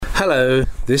Hello,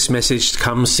 this message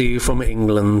comes to you from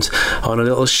England on a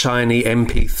little shiny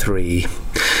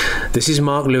MP3. This is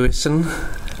Mark Lewison,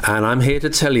 and I'm here to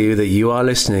tell you that you are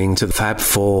listening to the Fab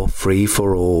 4 Free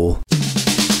for All.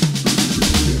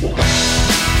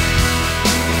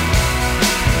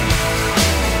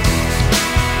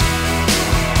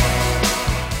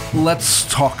 Let's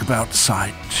talk about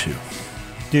side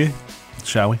 2.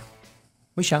 Shall we?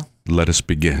 We shall. Let us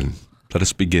begin. Let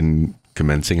us begin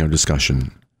commencing our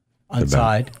discussion On about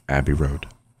side. Abbey Road.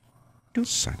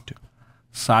 Side 2.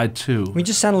 Side 2. We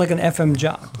just sounded like an FM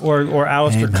jock or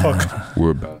Alistair Cook.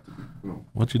 We're about.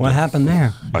 What Happened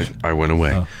there? I went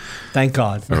away. Oh. Thank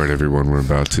God. All right, everyone. We're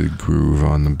about to groove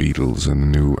on the Beatles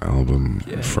and the new album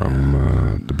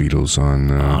from the Beatles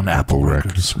on Apple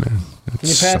Records, man. Can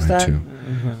you pass that? 2.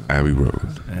 Abbey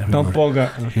Road. Don't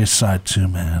bogart. Here's side 2,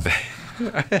 man.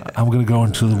 I'm going to go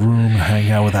into the room and hang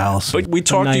out with Allison. But we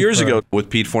talked years bird. ago with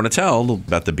Pete Fornatale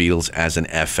about the Beatles as an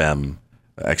FM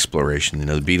exploration. You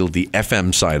know, the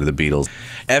FM side of the Beatles.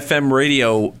 FM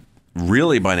radio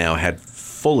really by now had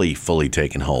fully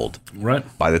taken hold. Right.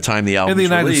 By the time the album In the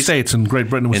United released, States and Great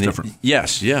Britain was different.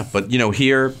 Yes, yeah. But, you know,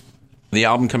 here, the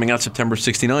album coming out September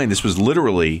 69, this was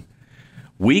literally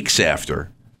weeks after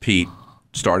Pete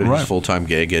started his full-time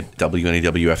gig at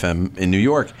WNEW-FM in New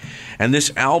York. And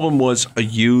this album was a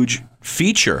huge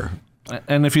feature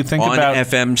And if you think on about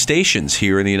FM stations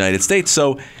here in the United States.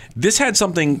 So this had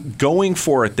something going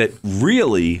for it that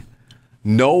really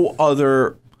no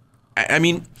other... I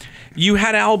mean, you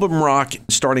had album rock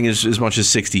starting as much as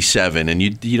 67, and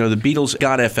you know the Beatles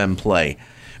got FM play.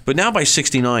 But now by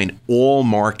 69, all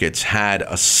markets had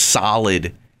a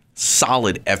solid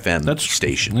FM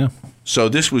station. Yeah. So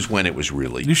this was when it was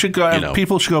really... you should go.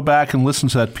 People should go back and listen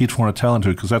to that Pete Fornatale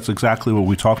interview because that's exactly what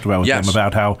we talked about with them,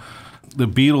 about how the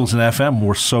Beatles and FM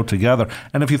were so together.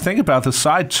 And if you think about this,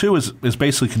 side 2 is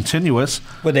basically continuous.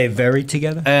 Were they very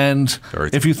together? And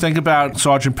if you think about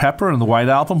Sgt. Pepper and the White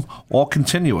Album, all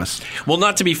continuous. Well,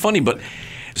 not to be funny, but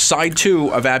side 2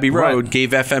 of Abbey Road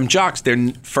gave FM jocks their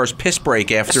first piss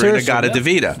break after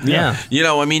In-A-Gadda-Da-Vida. Yeah. You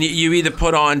know, I mean, you either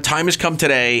put on Time Has Come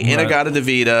Today,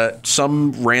 In-A-Gadda-Da-Vida,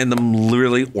 some random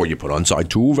literally, or you put on side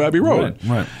 2 of Abbey Road.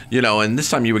 Right. You know, and this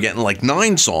time you were getting like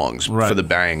 9 songs for the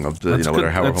bang of the,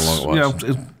 whatever, however long it was.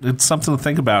 You know, it's something to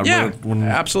think about. Yeah,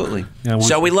 absolutely. Yeah,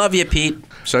 so we love you, Pete.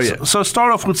 So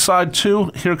start off with side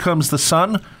 2. Here Comes the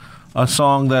Sun, a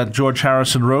song that George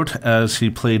Harrison wrote as he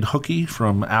played hooky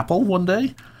from Apple one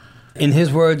day. In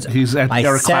his words, I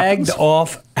Eric sagged Clapton's.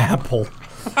 off Apple.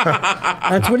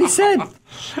 That's what he said.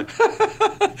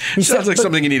 Sounds like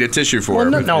something you need a tissue for.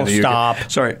 Well, no, stop.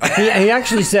 Sorry. He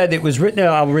actually said it was written.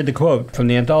 I'll read the quote from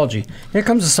the anthology. Here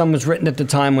Comes the Sun was written at the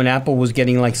time when Apple was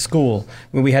getting like school,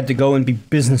 where we had to go and be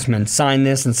businessmen, sign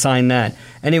this and sign that.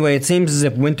 Anyway, it seems as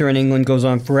if winter in England goes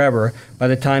on forever. By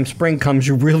the time spring comes,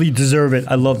 you really deserve it.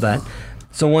 I love that.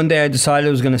 So one day I decided I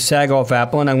was going to sag off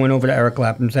Apple, and I went over to Eric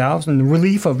Clapton's house, and the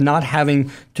relief of not having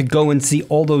to go and see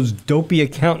all those dopey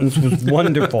accountants was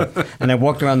wonderful. And I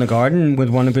walked around the garden with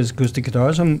one of his acoustic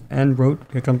guitars and wrote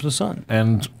Here Comes the Sun.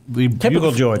 And the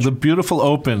Typical George. The beautiful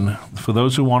open, for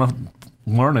those who want to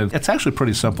learn it, it's actually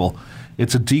pretty simple.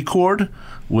 It's a D chord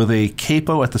with a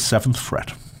capo at the 7th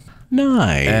fret.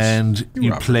 Nice. And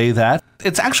you play that.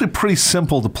 It's actually pretty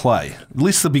simple to play, at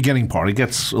least the beginning part. It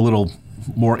gets a little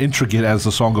more intricate as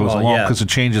the song goes along because it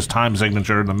changes time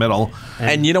signature in the middle.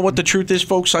 And you know what the truth is,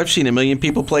 folks? I've seen a million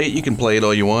people play it. You can play it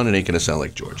all you want. It ain't going to sound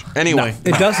like George. Anyway.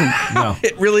 No, it doesn't. No.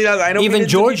 It really does. I don't Even mean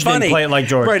George funny. didn't play it like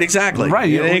George. Right, exactly.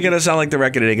 Right. It ain't going to sound like the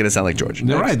record. It ain't going to sound like George.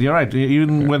 You're right.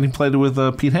 Even when he played it with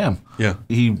Pete Ham. Yeah.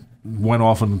 He went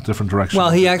off in a different direction. Well,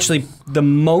 he actually,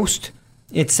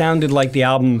 it sounded like the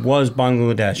album was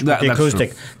Bangladesh with the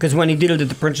acoustic. Because when he did it at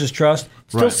the Princess Trust,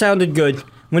 it still sounded good.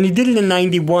 When he did it in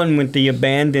 91 with the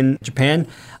band in Japan,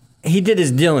 he did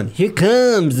his Dylan. Here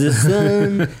comes the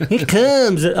sun. Here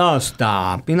comes it. Oh,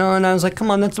 stop. You know, and I was like,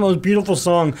 come on, that's the most beautiful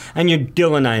song, and you're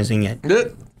Dylanizing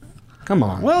it. Come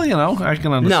on. Well, I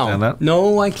can understand that.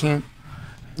 No, I can't.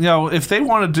 If they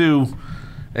want to do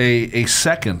a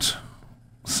second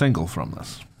single from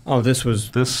this. Oh, this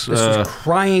was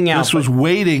crying out. This was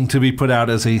waiting to be put out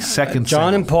as a second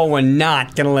John single. and Paul were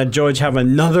not going to let George have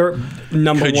another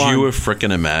number one. Could you have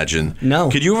frickin' imagined? No.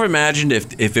 Could you have imagined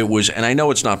if it was, and I know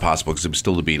it's not possible because it was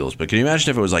still the Beatles, but can you imagine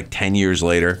if it was like 10 years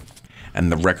later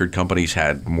and the record companies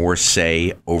had more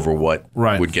say over what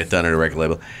would get done at a record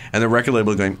label? And the record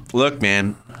label going, look,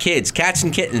 man, kids, cats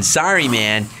and kittens, sorry,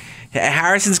 man.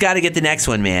 Harrison's got to get the next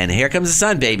one, man. Here Comes the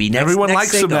Sun, baby. Everyone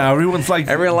likes him now.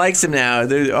 Everyone likes him now.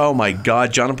 Oh, my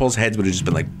God. John and Paul's heads would have just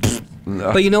been like...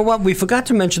 But you know what? We forgot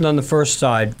to mention on the first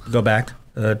side, go back,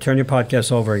 turn your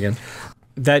podcast over again.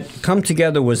 that Come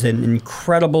Together was an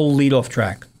incredible leadoff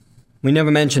track. We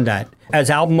never mentioned that. As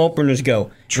album openers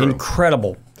go,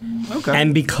 incredible. Okay.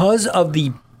 And because of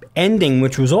the ending,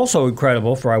 which was also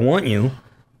incredible for I Want You,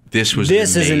 this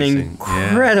is an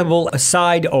incredible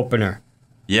side opener.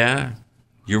 Yeah,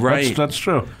 you're right. That's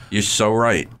true. You're so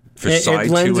right. For side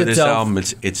 2 of this album,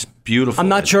 it's beautiful. I'm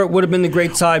not sure it would have been the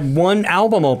great side 1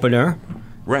 album opener.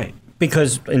 Right.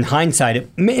 Because in hindsight,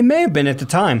 it may have been at the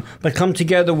time, but Come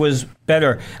Together was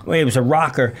better. It was a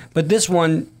rocker. But this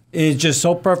one is just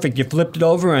so perfect. You flipped it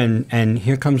over, and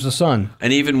here comes the sun.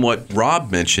 And even what Rob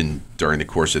mentioned during the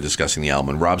course of discussing the album,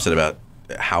 and Rob said about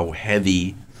how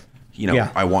heavy,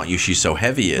 I Want You, She's So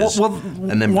Heavy is. Well,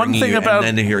 and then one thing about...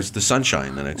 And then here's the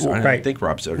sunshine. I think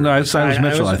Rob said it. No, it was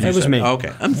Mitchell. It was me.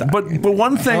 Okay. But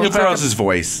one thing he about... throws his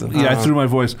voice. Yeah, I threw my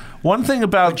voice. One thing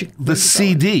about the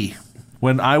CD,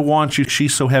 when I Want You,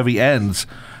 She's So Heavy ends,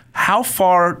 how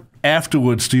far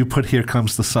afterwards do you put Here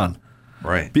Comes the Sun?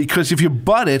 Right. Because if you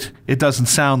butt it, it doesn't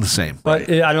sound the same. But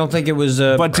I don't think it was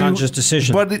a conscious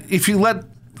decision. But if you let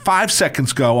 5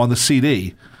 seconds go on the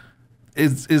CD,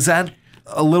 is that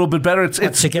a little bit better? It's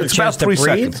about 3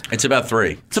 seconds. It's about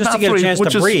 3. It's about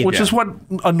 3, which is what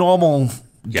a normal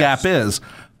gap is.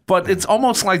 But it's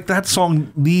almost like that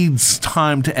song needs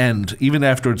time to end, even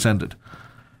after it's ended.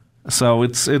 So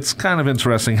it's kind of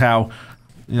interesting how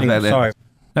that ends.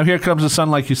 Now, Here Comes the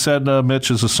Sun, like you said, Mitch,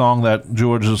 is a song that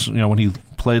George is, when he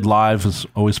played live, has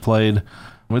always played.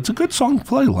 It's a good song to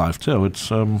play live, too.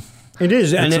 It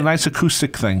is. It's a nice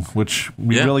acoustic thing, which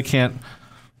we really can't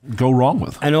go wrong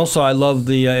with. And also, I love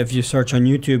if you search on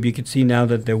YouTube, you can see now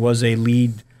that there was a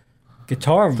lead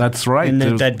guitar. That's right. And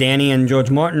that Danny and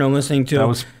George Martin are listening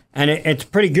to. And it's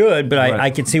pretty good, but I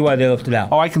can see why they left it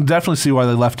out. Oh, I can definitely see why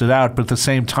they left it out, but at the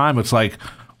same time, it's like,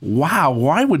 wow,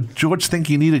 why would George think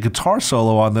he needed a guitar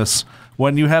solo on this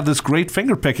when you have this great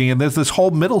finger picking and there's this whole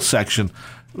middle section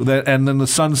and then the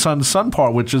sun, sun, sun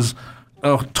part, which is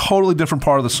a totally different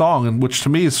part of the song, and which to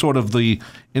me is sort of the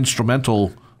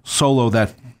instrumental solo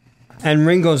that and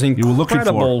Ringo's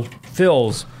incredible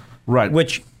fills, right?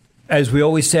 Which, as we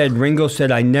always said, Ringo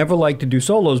said, I never like to do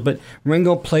solos, but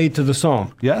Ringo played to the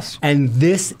song. Yes. And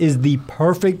this is the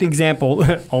perfect example,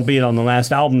 albeit on the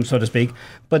last album, so to speak,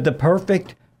 but the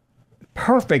perfect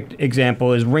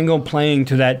example is Ringo playing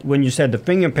to that, when you said the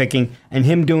finger picking, and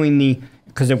him doing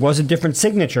because it was a different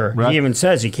signature. Right. He even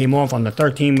says he came off on the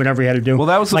 13, whatever he had to do. Well,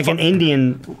 that was like an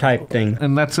Indian type thing.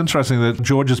 And that's interesting that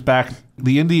George is back.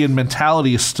 The Indian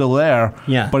mentality is still there,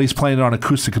 but he's playing it on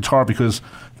acoustic guitar because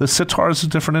the sitar is a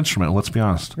different instrument, let's be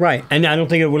honest. Right, and I don't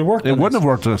think it would have worked It wouldn't have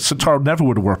worked. The sitar never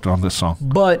would have worked on this song.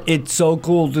 But it's so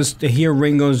cool just to hear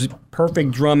Ringo's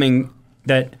perfect drumming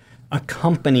that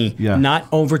accompany, not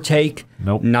overtake,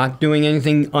 not doing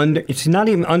anything it's not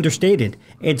even understated.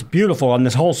 It's beautiful on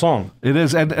this whole song. It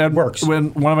is, and works.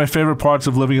 When one of my favorite parts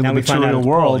of Living in the Material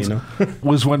World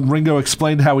was when Ringo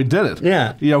explained how he did it.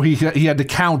 Yeah, he had to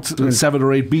count 7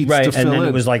 or 8 beats to fill in. And then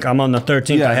it was like, I'm on the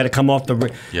 13th. I had to come off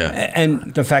the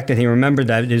and the fact that he remembered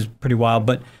that is pretty wild.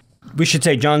 But we should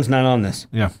say John's not on this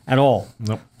at all.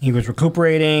 Nope. He was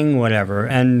recuperating, whatever,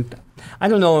 and I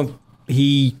don't know if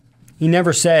he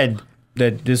never said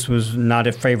that this was not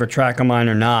a favorite track of mine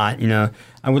or not.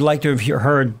 I would like to have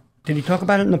heard. Did he talk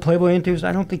about it in the Playboy interviews?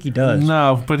 I don't think he does.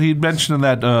 No, but he mentioned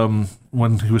that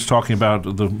when he was talking about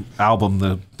the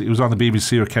album, it was on the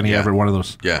BBC or Kenny Everett, one of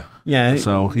those. Yeah.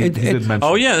 So he did mention.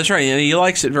 Oh yeah, that's right. And he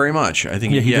likes it very much. I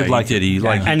think he did like it. He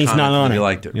liked it, and he's not on it. He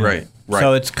liked it. Right.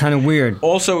 So it's kind of weird.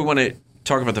 Also, we want to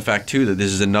talk about the fact too that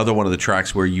this is another one of the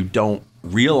tracks where you don't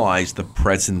realize the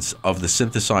presence of the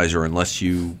synthesizer unless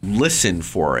you listen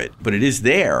for it, but it is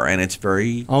there, and it's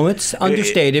very. Oh, it's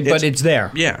understated, but it's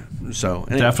there. Yeah. So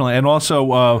anyway. Definitely, and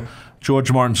also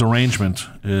George Martin's arrangement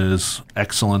is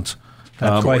excellent.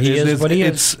 That's why he is what he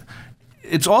is.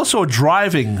 It's also a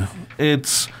driving.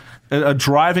 It's a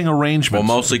driving arrangement.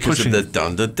 Well, mostly because of the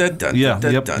dun dun dun dun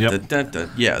dun dun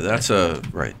dun. Yeah, that's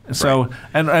right. So,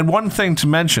 and one thing to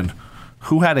mention,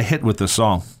 who had a hit with this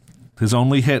song? His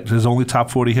only top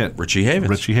 40 hit. Richie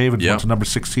Havens. Went to number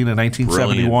 16 in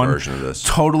 1971. Brilliant version of this.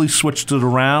 Totally switched it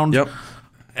around. Yep.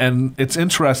 And it's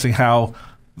interesting how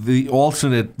the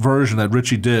alternate version that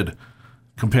Richie did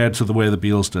compared to the way the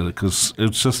Beatles did it, because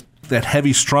it's just that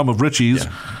heavy strum of Richie's,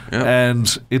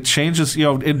 and it changes,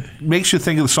 it makes you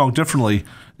think of the song differently,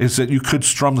 is that you could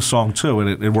strum the song too,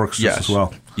 and it works just as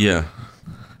well. Yeah.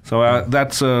 So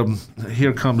that's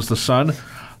Here Comes the Sun.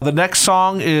 The next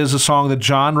song is a song that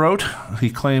John wrote.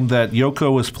 He claimed that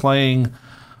Yoko was playing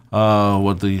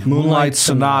the Moonlight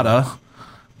Sonata,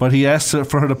 but he asked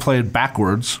for her to play it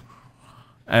backwards,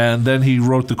 and then he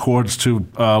wrote the chords to,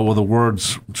 the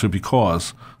words to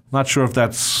Because. Not sure if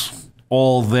that's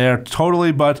all there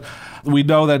totally, but we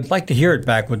know that... I'd like to hear it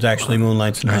backwards, actually,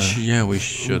 Moonlight Sonata. Yeah, we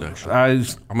should, actually.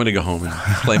 I'm going to go home and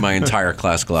play my entire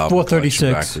classical album.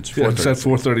 436. Yeah, it's at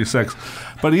 436.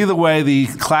 But either way, the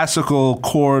classical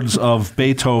chords of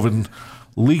Beethoven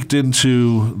leaked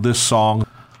into this song.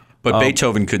 But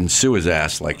Beethoven couldn't sue his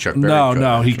ass like Chuck Berry could.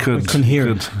 No, he couldn't. Couldn't hear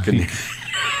it.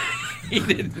 He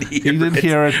didn't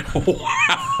hear it.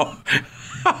 Wow.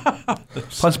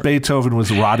 Plus, Beethoven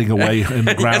was rotting away in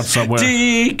the ground somewhere.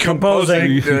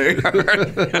 Decomposing.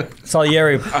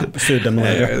 Salieri sued them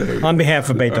later on behalf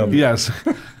of Beethoven. Yes.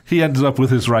 He ended up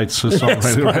with his rights, his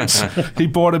songwriting rights. He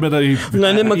bought him in a...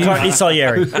 Lennon, McCartney,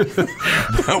 Salieri.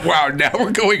 Wow, now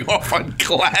we're going off on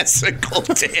classical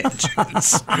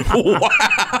tangents. Wow.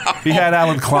 He had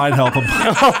Alan Klein help him.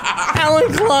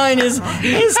 Alan Klein is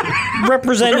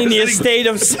representing the estate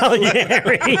of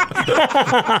Salieri.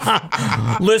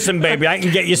 Listen, baby, I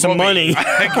can get you some money.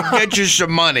 I can get you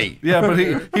some money. Yeah, but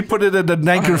he put it in the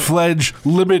Nanker-Fledge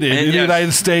Limited in the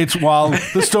United States while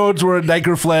the Stones were in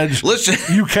Nanker-Fledge, Listen,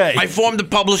 UK. I formed a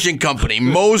publishing company,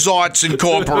 Mozart's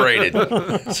Incorporated.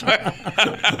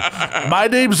 My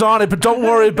name's on it, but don't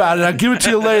worry about it. I'll give it to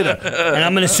you later. And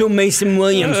I'm going to sue Mason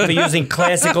Williams for using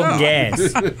classical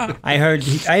gas. I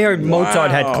heard Mozart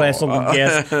had classical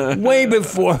gas way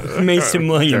before Mason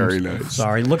Williams. Very nice.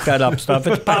 Sorry, look that up stuff.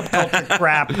 It's pop culture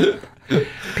crap.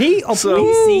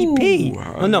 PCP.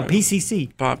 Oh, no, PCC.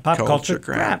 Pop culture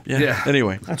crap. Yeah.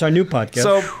 Anyway. That's our new podcast.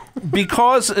 So,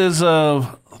 Because is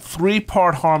a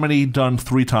 3-part harmony done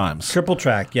 3 times. Triple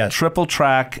track, yes. Triple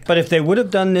track. But if they would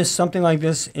have done something like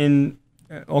this in,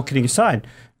 all kidding aside,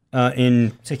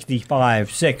 in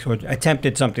 65, 6, or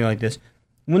attempted something like this,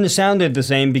 wouldn't have sounded the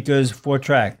same because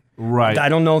 4-track. Right. I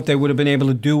don't know if they would have been able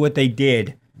to do what they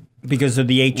did because of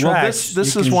the 8 tracks. Well,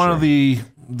 this is one of the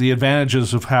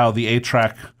advantages of how the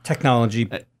 8-track technology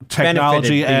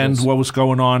and what was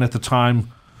going on at the time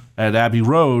at Abbey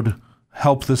Road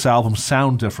helped this album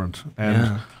sound different.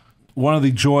 And one of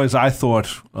the joys I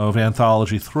thought of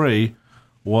Anthology 3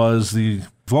 was the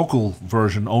vocal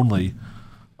version only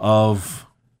of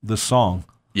this song.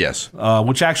 Yes.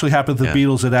 Which actually happened to the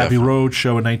Beatles at Abbey Road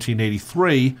show in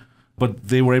 1983, but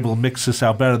they were able to mix this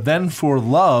out better. Then for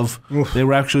Love, they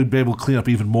were actually able to clean up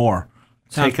even more.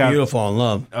 Sounds beautiful on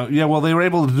Love. They were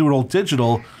able to do it all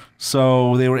digital,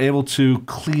 so they were able to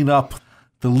clean up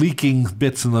the leaking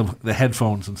bits in the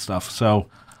headphones and stuff. So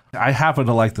I happen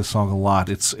to like this song a lot.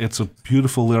 It's a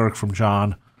beautiful lyric from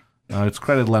John. It's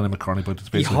credited Lennon McCartney, but it's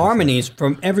basically... The harmonies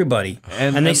from everybody.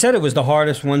 And they said it was the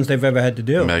hardest ones they've ever had to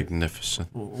do. Magnificent.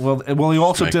 Well, he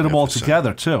also did them all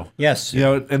together, too. Yes.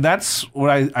 And that's what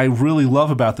I really love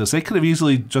about this. They could have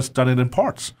easily just done it in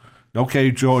parts.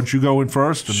 Okay, George, you go in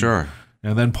first. Sure.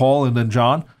 And then Paul, and then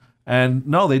John. And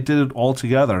no, they did it all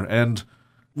together. And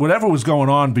whatever was going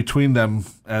on between them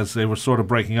as they were sort of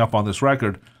breaking up on this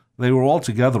record, they were all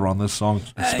together on this song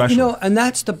especially. And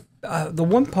that's the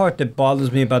one part that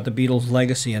bothers me about the Beatles'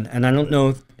 legacy, and I don't know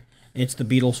if it's the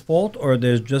Beatles' fault or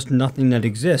there's just nothing that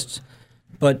exists,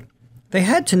 but they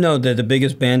had to know they're the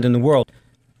biggest band in the world.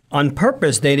 On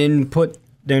purpose, they didn't put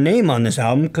their name on this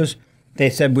album because they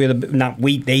said they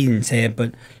didn't say it,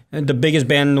 but the biggest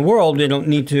band in the world, they don't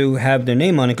need to have their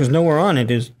name on it because nowhere on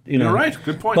it is, You're right,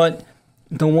 good point. But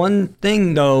the one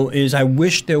thing, though, is I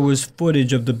wish there was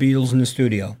footage of the Beatles in the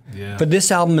studio. Yeah. For this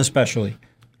album especially.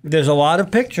 There's a lot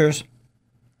of pictures,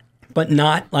 but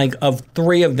not like of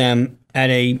 3 of them at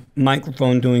a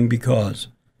microphone doing Because.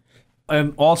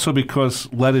 And also because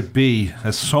Let It Be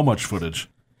has so much footage.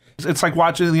 It's like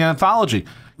watching the anthology.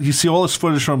 You see all this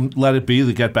footage from Let It Be,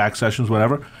 the Get Back sessions,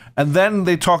 whatever, and then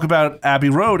they talk about Abbey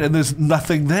Road, and there's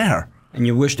nothing there. And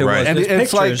you wish there was. And it's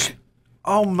pictures. like,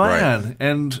 oh, man. Right.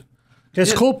 And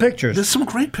there's cool pictures. There's some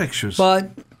great pictures. But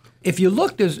if you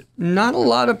look, there's not a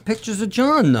lot of pictures of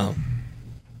John, though.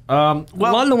 A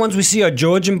lot of the ones we see are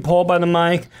George and Paul by the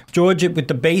mic, George with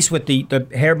the bass with the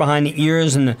hair behind the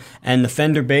ears and the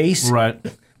Fender bass. Right.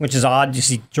 Which is odd. You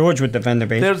see George with the Fender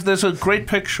bass. There's a great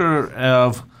picture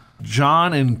of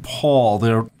John and Paul.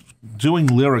 They're doing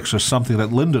lyrics or something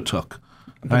that Linda took.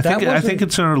 I think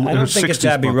it's in her 60s I don't think it's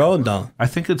Abbey book. Road, though. I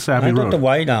think it's Abbey Road. I thought the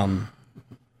White Album.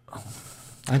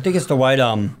 I think it's the White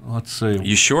Album. Let's see.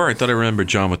 You sure? I thought I remembered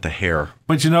John with the hair.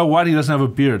 But you know what? He doesn't have a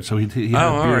beard, so he had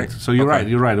a beard. Right. So you're right.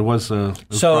 You're right. It was.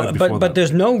 But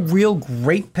there's no real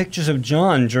great pictures of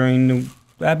John during the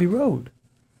Abbey Road.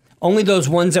 Only those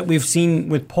ones that we've seen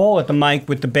with Paul at the mic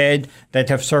with the bed that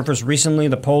have surfaced recently,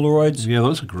 the Polaroids. Yeah,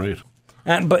 those are great.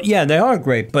 But yeah, they are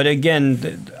great. But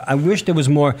again, I wish there was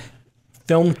more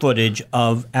film footage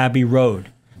of Abbey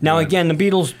Road. Now, again, the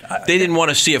Beatles... they didn't want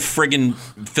to see a friggin'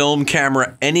 film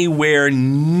camera anywhere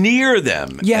near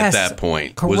them at that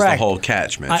point. Correct. Was the whole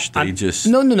catch, Mitch.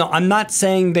 No. I'm not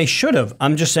saying they should have.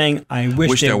 I'm just saying I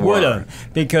wish they would have.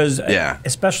 Because,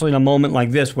 especially in a moment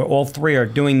like this where all three are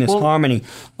doing this harmony,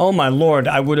 oh, my Lord,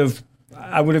 I would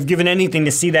have given anything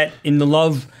to see that in the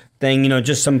Love thing,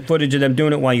 just some footage of them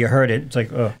doing it while you heard it. It's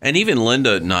like, ugh. And even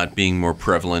Linda not being more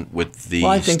prevalent with the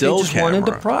I think still they just camera.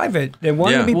 wanted the private. They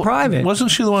wanted to be private. Wasn't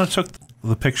she the one that took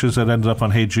the pictures that ended up on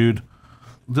Hey Jude?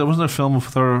 Wasn't there a film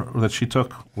with her that she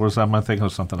took? Or is that my thinking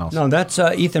of something else? No, that's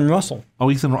Ethan Russell. Oh,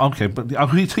 Ethan. Okay, but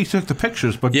he took the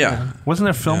pictures. But wasn't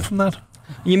there film from that?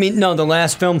 You mean the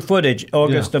last film footage,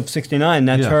 August of '69?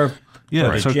 That's her.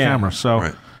 Yeah, it's her camera.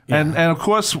 So, and of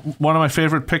course, one of my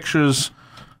favorite pictures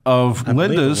of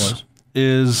Linda's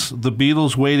is the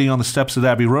Beatles waiting on the steps of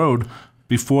Abbey Road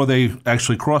before they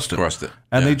actually crossed it.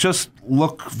 And they just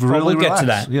look really relaxed.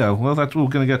 Get to that. Yeah, well, we're going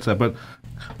to get to that.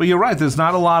 But you're right, there's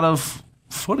not a lot of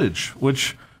footage,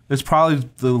 which is probably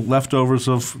the leftovers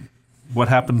of what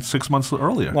happened 6 months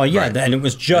earlier. Well, and it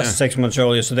was just 6 months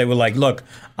earlier, so they were like, look,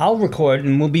 I'll record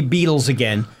and we'll be Beatles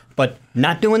again, but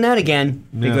not doing that again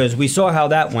because we saw how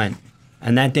that went.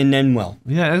 And that didn't end well.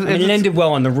 Yeah, it ended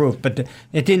well on the roof, but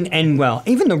it didn't end well.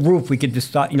 Even the roof, we could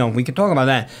just we could talk about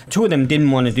that. Two of them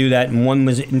didn't want to do that, and one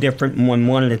was indifferent, and one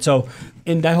wanted it. So,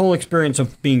 in that whole experience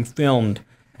of being filmed,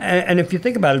 and if you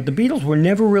think about it, the Beatles were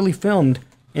never really filmed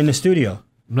in the studio.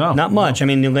 No, not much. I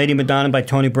mean, the Lady Madonna by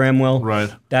Tony Bramwell.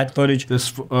 Right. That footage. This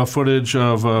footage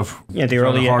of the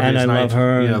early And I Love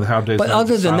Her. Yeah, the Hard Day's Night. But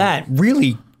other than that,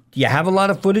 really, do you have a lot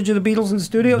of footage of the Beatles in the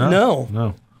studio?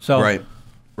 No. So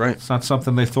Right. It's not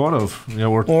something they thought of,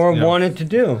 wanted to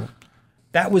do.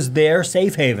 That was their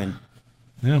safe haven.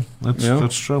 Yeah,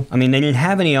 that's true. I mean, they didn't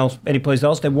have any place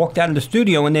else. They walked out of the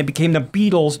studio and they became the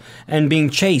Beatles and being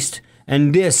chased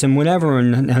and this and whatever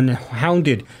and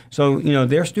hounded. So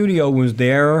their studio was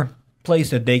their place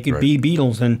that they could be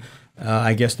Beatles, and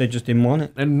I guess they just didn't want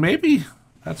it. And maybe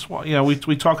that's why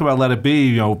we talk about Let It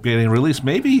Be, getting released.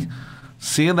 Maybe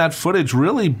seeing that footage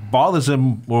really bothers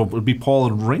them, or it would be Paul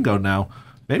and Ringo now.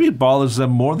 Maybe it bothers them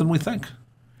more than we think.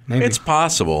 Maybe. It's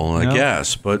possible, I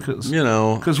guess, but because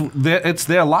it's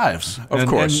their lives. Of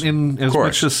course, and as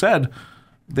Mitch just said,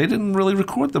 they didn't really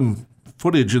record them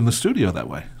footage in the studio that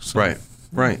way. So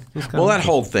right. Well, that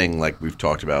whole thing, like we've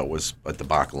talked about, was a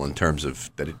debacle in terms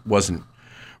of that it wasn't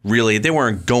really. They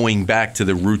weren't going back to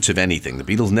the roots of anything. The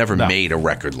Beatles never made a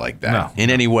record like that in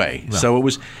any way. No. So it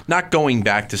was not going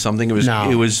back to something.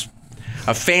 It was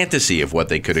a fantasy of what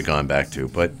they could have gone back to,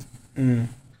 but.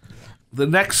 The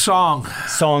next songs.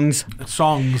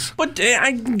 But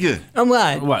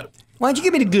What? Why'd you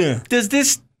give me the good? Does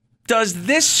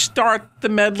this start the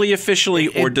medley officially,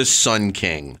 or does Sun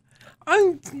King?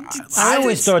 I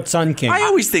always thought Sun King. I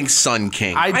always think Sun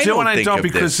King. I do and I don't,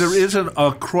 because there isn't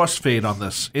a crossfade on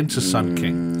this into Sun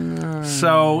King.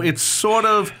 So it's sort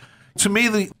of, to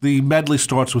me, the medley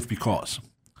starts with Because.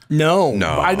 No.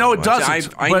 I know it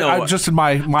doesn't. I know. Just in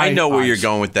my I know where eyes. you're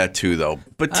going with that too, though.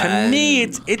 But to me,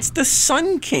 it's the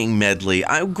Sun King medley.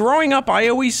 Growing up, I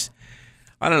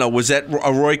don't know. Was that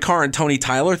a Roy Carr and Tony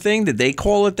Tyler thing? Did they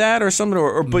call it that or something?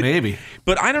 But maybe.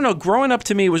 But I don't know. Growing up,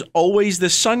 to me, it was always the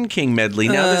Sun King medley.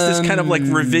 Now there's this kind of like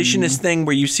revisionist thing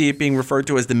where you see it being referred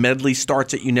to as the medley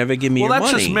starts at "You Never Give Me Your Money."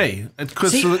 Well, that's just me.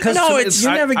 Because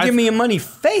 "You Never Give Me Your Money"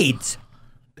 fades.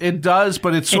 It does,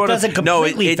 but it's sort of... It doesn't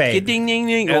completely fade. Ding, ding,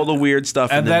 ding, all the weird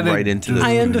stuff, and then right into the...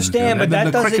 I understand, but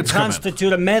that doesn't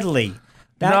constitute a medley.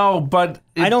 But...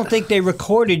 I don't think they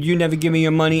recorded "You Never Give Me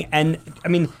Your Money," and, I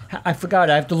mean, I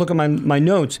forgot, I have to look at my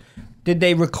notes. Did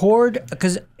they record?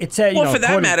 Because it said, for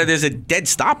that matter, there's a dead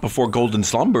stop before Golden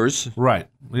Slumbers. Right.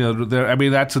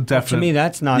 That's a definite... To me,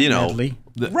 that's not medley.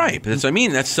 Right, but that's what I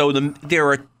mean. There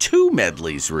are two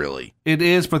medleys, really. It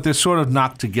is, but they're sort of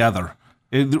knocked together.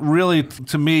 It really,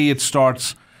 to me, it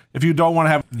starts. If you don't want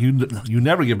to have you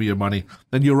never give me your money,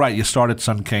 then you're right. You start at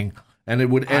Sun King, and it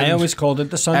would end. I always called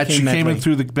it the Sun King medley. She came in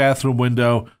through the bathroom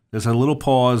window. There's a little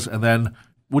pause, and then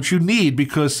which you need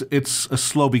because it's a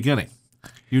slow beginning.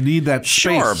 You need that space.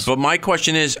 Sure, but my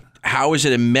question is, how is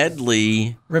it a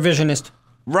medley? Revisionist.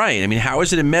 Right. I mean, how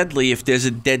is it a medley if there's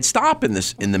a dead stop in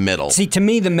the middle? See, to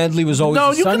me, the medley was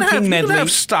always the Sun King medley. You can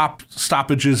have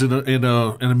stoppages in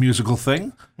a musical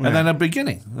thing, and then a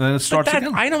beginning, and then it starts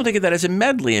again. I don't think of that as a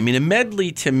medley. I mean, a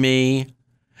medley to me.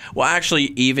 Well, actually,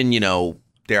 even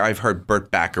I've heard Burt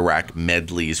Bacharach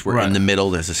medleys where in the middle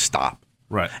there's a stop,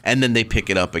 right, and then they pick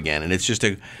it up again, and it's just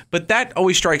But that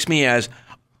always strikes me as,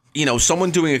 someone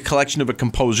doing a collection of a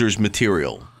composer's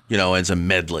material, as a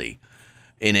medley.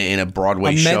 in a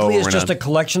Broadway a show. medley is just a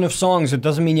collection of songs. It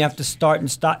doesn't mean you have to start and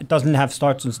stop. It doesn't have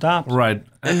starts and stops. Right.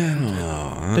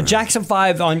 The Jackson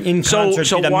 5 in concert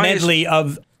did a medley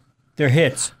of their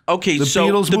hits. Okay, the so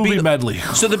Beatles the movie medley.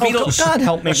 So the Beatles. God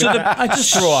help me! I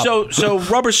just threw up. So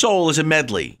Rubber Soul is a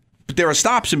medley, but there are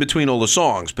stops in between all the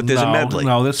songs. But there's a medley.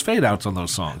 No, there's fade outs on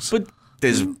those songs. But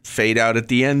there's a fade out at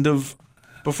the end of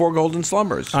Before Golden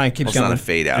Slumbers. All right, keep It's going. not a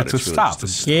fade out. It's a really stop.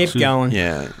 just Keep going.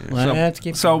 Yeah. Let's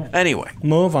keep going. Anyway,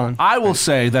 Move on. I will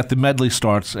say that the medley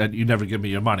starts at "You Never Give Me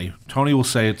Your Money." Tony will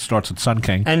say it starts at "Sun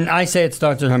King." And I say it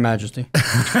starts at Her Majesty.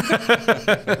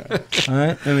 All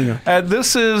right, there we go. And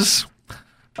this is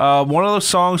one of those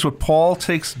songs where Paul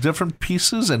takes different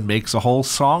pieces and makes a whole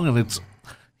song, and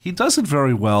he does it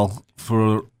very well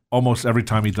for almost every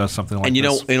time he does something like this. and you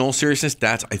know, in all seriousness,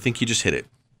 I think you just hit it.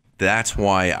 That's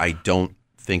why I don't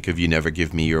think of "You Never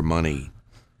Give Me Your Money"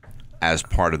 as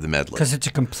part of the medley. Because it's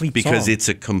a complete Because song. it's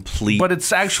a complete, But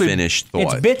it's actually- finished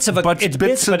thought. It's bits of a. But it's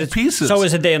bits and but it's, pieces. So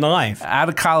is A Day in the Life. Out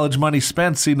of college, money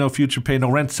spent, see no future, pay no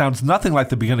rent sounds nothing like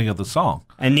the beginning of the song.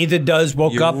 And neither does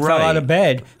Woke You're Up, Fell right. Out of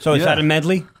Bed. So is Yeah. that a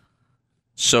medley?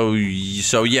 So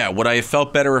yeah, would I have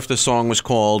felt better if the song was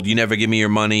called "You Never Give Me Your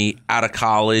Money," Out of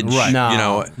College? Right. No. You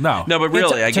know, No. but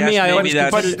really, I To guess me, I maybe always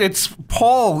that's. But it's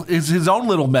Paul is his own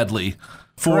little medley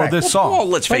for Correct. this song. Well,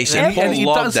 let's face And it, Paul he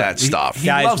loved does that He- stuff. He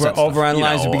Guys, loves we're that stuff.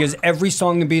 overanalyzing You know. because every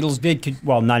song the Beatles did could.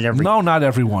 Well, not every. No, not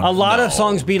everyone. A lot of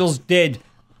songs Beatles did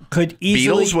could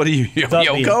easily. Beatles? What are you, The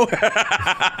Yoko?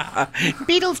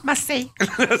 Beatles must say.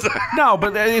 No,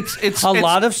 but it's A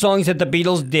lot of songs that the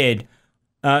Beatles did,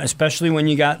 especially when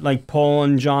you got like Paul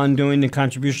and John doing the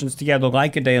contributions together,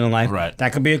 like A Day in the Life, Right.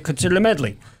 that could be considered a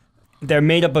medley. They're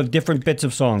made up of different bits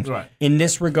of songs. Right. In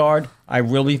this regard, I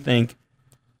really think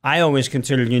I always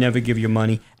considered "You Never Give Your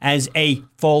Money" as a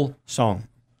full song.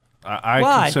 I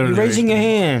What? consider You're it raising your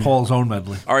hand. Paul's own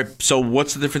medley. All right. So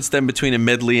what's the difference then between a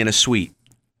medley and a suite?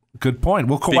 Good point.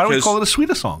 Why don't we Because- call it a suite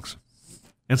of songs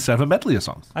instead of a medley of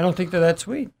songs? I don't think they're that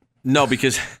sweet. No,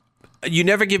 because "You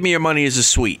Never Give Me Your Money" is a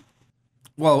suite.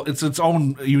 Well, it's its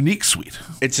own unique suite.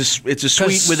 It's a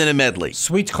suite within a medley.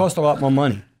 Sweets cost a lot more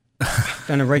money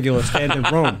than a regular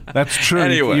standard room. That's true.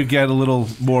 Anyway. You get a little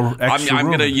more extra I'm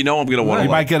room. gonna, I'm gonna want You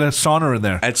to might get a sauna in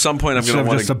there. at some point. I'm Instead gonna of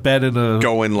want just a to bed and a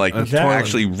go and like toilet.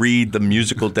 actually read the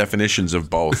musical definitions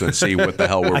of both and see what the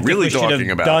hell we're think really we should have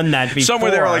talking about. done that Somewhere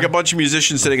there are before. like a bunch of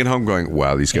musicians sitting at home going,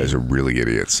 "Wow, these guys are really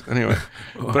idiots." Anyway,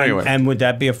 but anyway, And would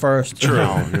that be a first? true.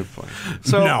 No. Good point.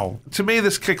 So No. to me,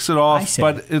 this kicks it I off, say-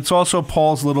 but it's also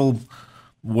Paul's little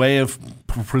way of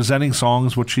presenting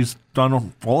songs, which he's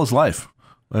done all his life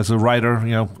as a writer.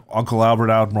 Uncle Albert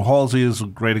out in Halsey is a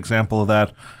great example of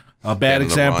that. A bad Band on the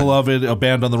example Run. of it, a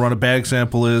Band on the Run. A bad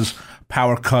example is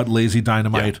Power Cut, Lazy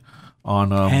Dynamite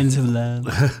on Hands of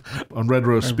Love. on Red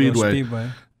Rose Speedway. Speedway.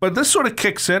 But this sort of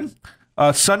kicks in.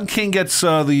 Sun King gets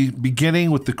the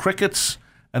beginning with the crickets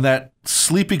and that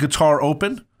sleepy guitar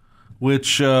open,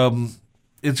 which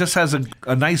it just has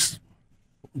a nice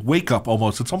wake up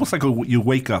almost. It's almost like you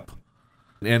wake up.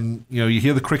 And, you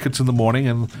hear the crickets in the morning,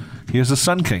 and here's the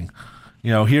Sun King.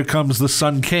 Here comes the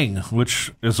Sun King,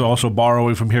 which is also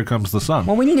borrowing from Here Comes the Sun.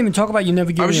 Well, we didn't even talk about "You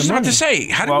Never Give I was Me Your just Money." about to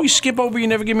say, how did we skip over "You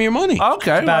Never Give Me Your Money"?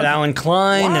 Okay. About Alan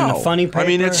Klein and the Wow. funny paper. I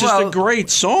mean, it's just Well- a great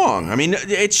song. I mean,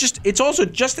 it's also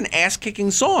just an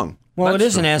ass-kicking song. well, it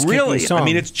is an ass-kicking Really, song. I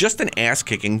mean, it's just an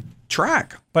ass-kicking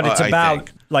track. But it's I about,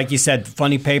 think. like you said,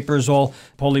 funny papers. All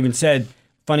Paul even said,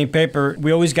 funny paper.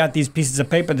 We always got these pieces of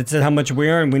paper that said how much we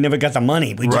earned. We never got the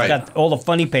money. We just Right. got all the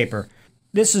funny paper.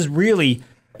 This is really,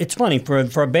 it's funny for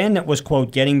a band that was,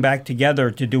 quote, getting back together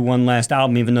to do one last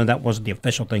album, even though that wasn't the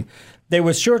official thing. They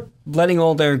were sure letting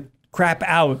all their crap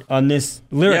out on this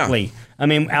lyrically. Yeah. I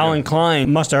mean, Alan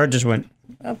Klein must have heard this, went,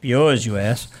 up yours, you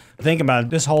ass. Think about it.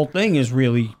 This whole thing is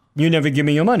really, "You Never Give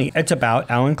Me Your Money." It's about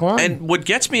Alan Klein. And what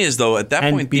gets me is, though, at that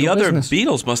And point, the Beatle other business.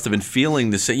 Beatles must have been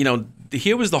feeling the same.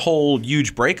 Here was the whole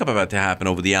huge breakup about to happen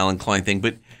over the Alan Klein thing.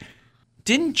 But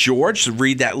didn't George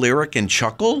read that lyric and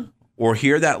chuckle, or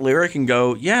hear that lyric and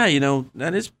go, "Yeah,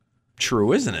 that is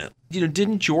true, isn't it?"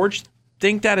 Didn't George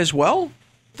think that as well?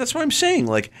 That's what I'm saying.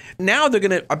 Like, now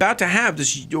they're about to have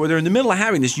this, or they're in the middle of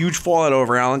having this huge fallout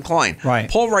over Alan Klein. Right.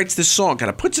 Paul writes this song, kind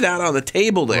of puts it out on the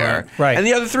table there. Right. And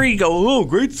the other three go, "Oh,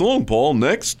 great song, Paul.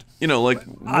 Next."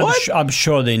 What? I'm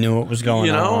sure they knew what was going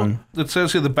on. It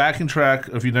says here the backing track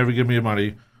of You Never Give Me Your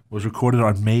Money was recorded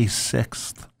on May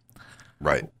 6th.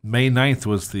 Right. May 9th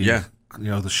was the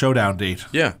the showdown date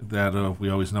Yeah. that we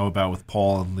always know about with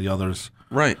Paul and the others.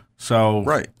 Right. So,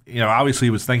 Right. Obviously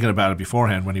he was thinking about it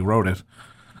beforehand when he wrote it.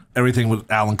 Everything with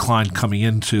Alan Klein coming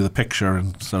into the picture,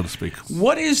 and so to speak.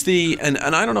 What is and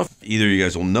I don't know if either of you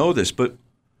guys will know this, but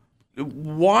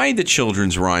why the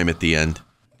children's rhyme at the end?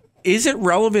 Is it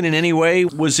relevant in any way?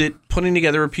 Was it putting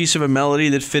together a piece of a melody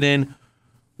that fit in?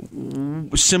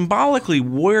 Symbolically,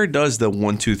 where does the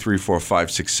 1, 2, 3, 4,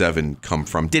 5, 6, 7 come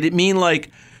from? Did it mean like,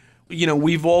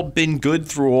 we've all been good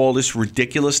through all this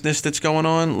ridiculousness that's going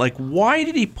on? Like, why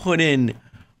did he put in,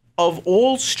 of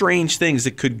all strange things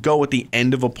that could go at the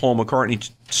end of a Paul McCartney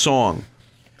song,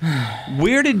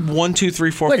 where did 1, 2,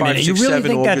 3, 4, 5, 6,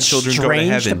 7 all the children go to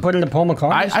heaven? To put in the Paul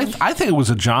McCartney? I think it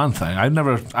was a John thing.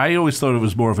 I always thought it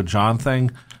was more of a John thing.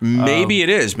 Maybe it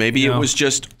is. Maybe it was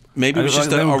just. Maybe it was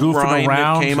just a rhyme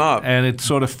that came up. And it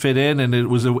sort of fit in, and it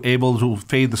was able to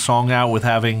fade the song out with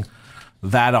having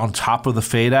that on top of the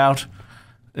fade out.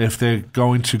 If they're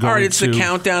going to go all right, it's the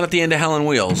countdown at the end of Hell on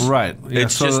Wheels. Right. Yeah,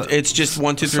 it's just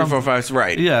 1, 2, 3, 4, 5.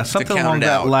 Right. Yeah, something along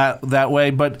that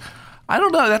way. But I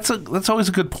don't know. That's always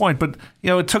a good point. But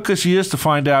it took us years to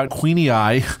find out Queenie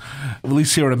Eye, at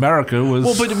least here in America, was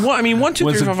 1, 2,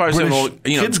 3, 4, 5, 7.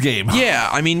 Kids game.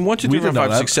 Yeah, 1, 2, 3, 4,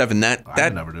 5, 6, 7. I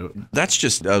never do it. That's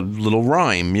just a little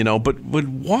rhyme, But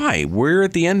why? We're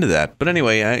at the end of that. But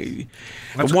anyway,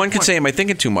 one could say, "Am I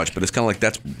thinking too much?" But it's kind of like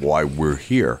that's why we're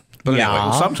here. But anyway,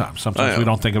 well, sometimes we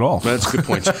don't think at all. That's a good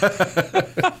point.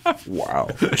 Wow.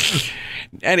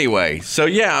 Anyway, so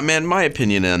yeah, man, my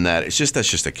opinion on that, that's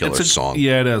just a killer song.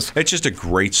 Yeah, it is. It's just a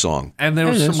great song. And there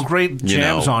was some great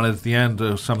jams on it at the end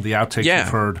of some of the outtakes you've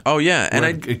heard. Oh, yeah. And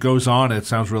it goes on. It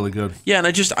sounds really good. Yeah,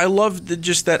 and I love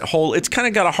just that whole, it's kind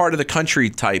of got a heart of the country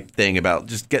type thing about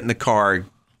just get in the car,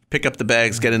 pick up the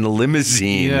bags, get in the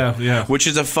limizzine. Yeah. Which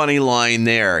is a funny line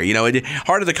there.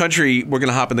 Heart of the country, we're going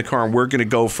to hop in the car and we're going to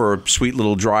go for a sweet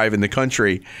little drive in the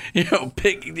country. Pick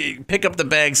up the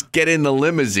bags, get in the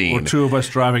limousine. Or two of us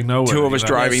driving nowhere.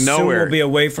 Driving nowhere. Soon we'll be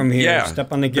away from here. Yeah.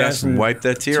 Step on the gas and wipe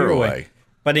that tear away.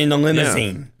 But in the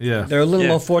limousine. Yeah. They're a little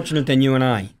more fortunate than you and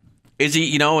I. Is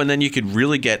he, and then you could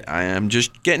really I am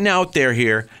just getting out there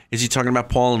here. Is he talking about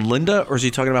Paul and Linda or is he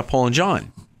talking about Paul and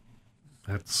John?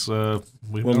 That's we'll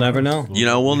never know.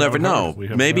 We'll never know.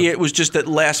 Maybe it was just that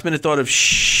last minute thought of,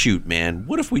 shoot, man,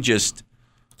 what if we just,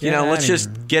 let's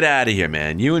just get out of here,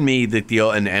 man. You and me,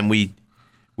 and we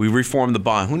reform the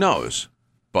bond. Who knows?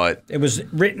 But it was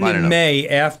written in May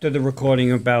after the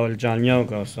recording of Ballad of John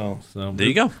Yoko. So there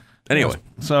you go. Anyway,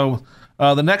 so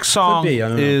the next song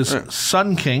is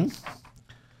Sun King.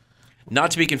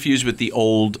 Not to be confused with the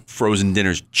old Frozen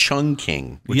Dinners Chung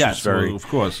King, which is very, of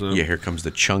course. Here comes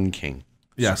the Chung King.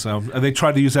 Yeah, so they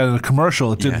tried to use that in a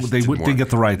commercial. They didn't get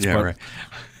the rights. Yeah, but, right.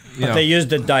 But they used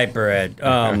the diaper ad.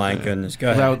 Oh my goodness!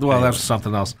 Go ahead. That's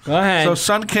something else. Go ahead. So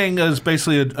Sun King is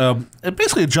basically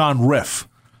a John riff,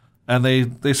 and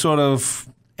they sort of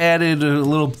added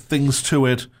little things to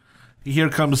it. Here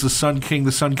comes the Sun King.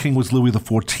 The Sun King was Louis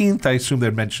XIV. I assume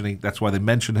that's why they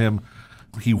mentioned him.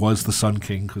 He was the Sun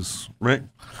King because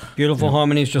beautiful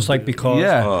harmonies, just like Because.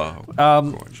 Yeah,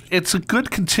 it's a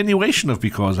good continuation of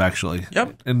Because actually.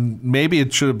 Yep. And maybe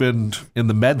it should have been in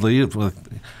the medley.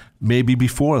 Maybe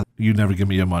before You Never Give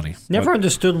Me Your Money. Never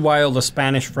understood why all the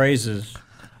Spanish phrases.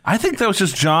 I think that was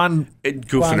just John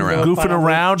goofing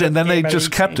around, and then they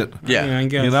just kept it. Yeah, I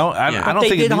guess. I don't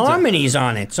think they did harmonies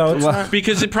on it, so it's not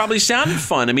because it probably sounded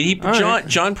fun. I mean,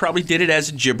 John probably did it as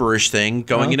a gibberish thing,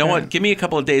 going, you know what? Give me a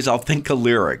couple of days, I'll think of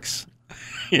lyrics.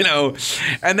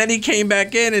 And then he came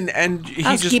back in and he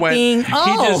just went. He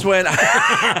just went.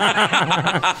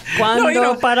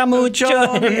 Cuando para mucho.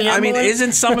 I mean,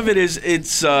 isn't some of it is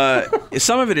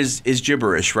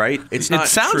gibberish, right? It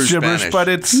sounds gibberish, Spanish. but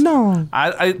it's no.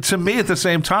 To me, at the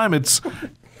same time, it's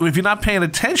if you're not paying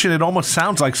attention, it almost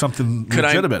sounds like something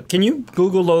legitimate. Can you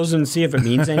Google those and see if it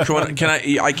means anything? Can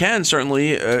I? I can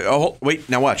certainly. Wait,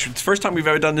 now watch. It's the first time we've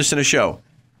ever done this in a show.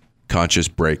 Conscious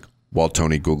break. While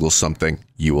Tony Googles something,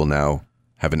 you will now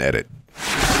have an edit.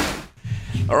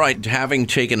 All right, having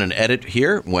taken an edit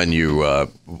here when you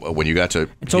got to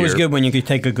it's always good when you can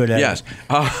take a good edit. Yes.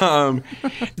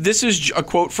 This is a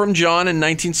quote from John in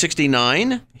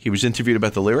 1969. He was interviewed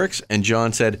about the lyrics, and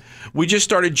John said, "We just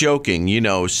started joking,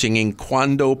 singing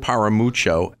Cuando para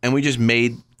mucho, and we just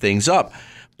made things up.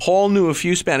 Paul knew a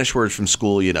few Spanish words from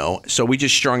school, so we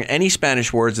just strung any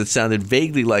Spanish words that sounded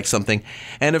vaguely like something.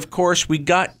 And, of course, we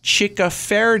got chica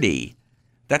ferdi.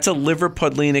 That's a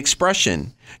Liverpudlian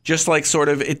expression. Just like sort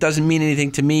of, it doesn't mean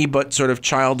anything to me, but sort of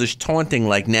childish taunting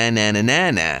like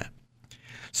na-na-na-na-na.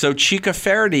 So chica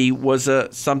ferdi was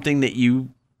something that you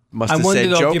must have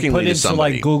said jokingly to somebody. I wonder if you put into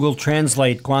like Google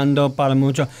Translate, cuando para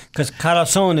mucho, because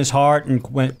corazón is heart.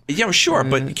 Yeah, sure,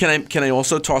 but can I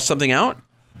also toss something out?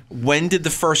 When did the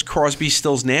first Crosby,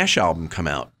 Stills, Nash album come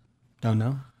out? Don't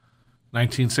know.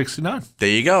 1969. There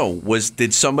you go.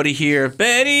 Did somebody hear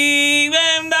Betty?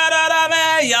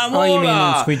 Oh, you mean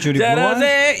on Sweet Judy Blue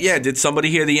Eyes? Yeah, did somebody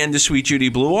hear the end of Sweet Judy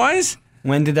Blue Eyes?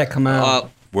 When did that come out?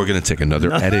 We're going to take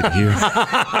another edit here.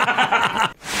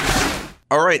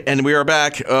 All right, and we are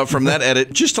back from that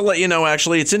edit. Just to let you know,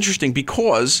 actually, it's interesting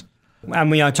because... And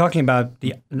we are talking about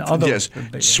the other... Yes,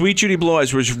 Sweet Judy Blue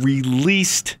Eyes was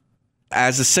released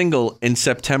as a single in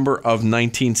September of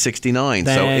 1969.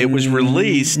 So it was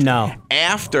released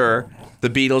after the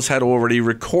Beatles had already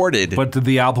recorded. But did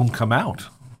the album come out?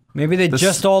 Maybe they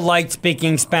just all liked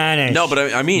speaking Spanish. No,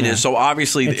 but I mean, so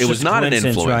obviously it was not an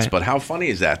influence. Right. But how funny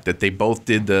is that they both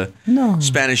did the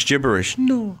Spanish gibberish?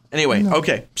 No. Anyway,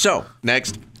 okay. So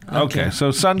next. Okay,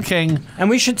 so Sun King. And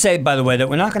we should say, by the way, that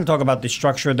we're not going to talk about the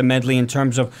structure of the medley in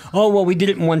terms of, we did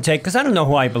it in one take, because I don't know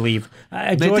who I believe.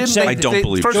 I don't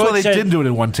believe. First of all, they didn't do it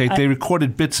in one take. They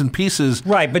recorded bits and pieces.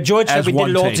 Right, but George said we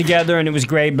did it all together and it was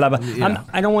great, blah, blah. Yeah.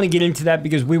 I don't want to get into that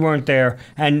because we weren't there.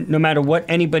 And no matter what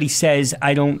anybody says,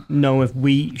 I don't know if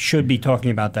we should be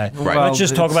talking about that. Right. Let's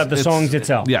just talk about the songs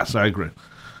itself. Yes, I agree.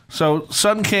 So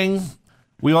Sun King,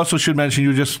 we also should mention,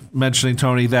 you were just mentioning,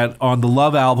 Tony, that on the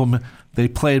Love album, they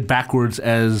play it backwards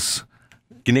as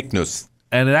Gnicknus.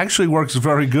 And it actually works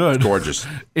very good. Gorgeous.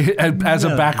 As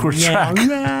a backward track.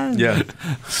 Yeah.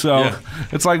 So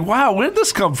it's like, wow, where did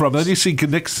this come from? Then you see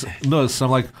Gnicknus. I'm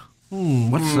like,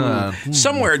 what's that?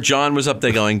 Somewhere John was up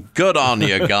there going, good on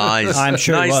you guys. I'm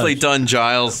sure Nicely done,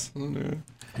 Giles.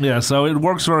 Yeah, so it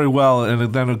works very well,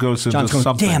 and then it goes into John's going,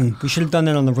 something. damn, we should have done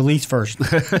that on the release first.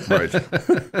 Right.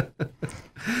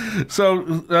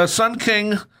 So Sun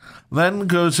King then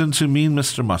goes into Mean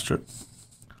Mr. Mustard.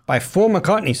 By 4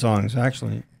 McCartney songs,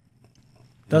 actually.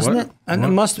 Doesn't What? it? And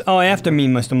after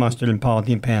Mean Mr. Mustard and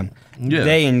Polity and Pam. Yeah.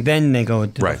 Then they go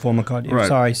to Right. the 4 McCartney.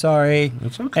 Right. Sorry.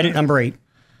 It's okay. Edit number 8.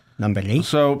 Number 8.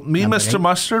 So Mean Number Mr. 8.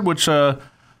 Mustard, which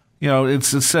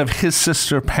it's instead of his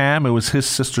sister Pam, it was his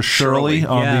sister Shirley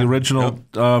on Yeah. the original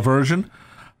version,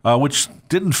 which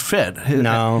didn't fit.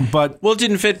 No. But Well, it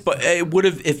didn't fit, but it would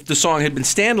have, if the song had been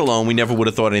standalone, we never would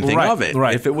have thought anything Right, of it.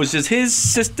 right. If it was just his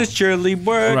sister Shirley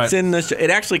works Right. in the it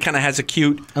actually kind of has a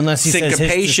cute Unless he says his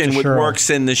syncopation sister with Cheryl. works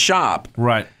in the shop.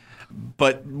 right.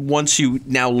 But once you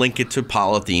now link it to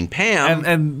Polythene Pam,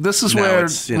 And this is Now where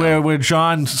it's, you know. where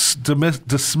John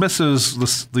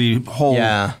dismisses the whole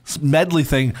medley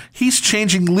thing. He's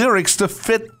changing lyrics to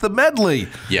fit the medley.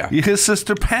 Yeah. His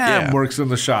sister Pam Yeah. works in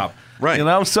the shop. Right.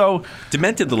 So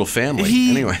demented little family.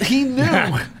 he anyway. he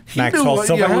knew. He Maxwell knew what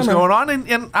was Silverhammer. going on,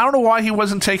 and I don't know why he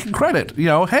wasn't taking credit.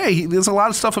 Hey, there's a lot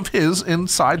of stuff of his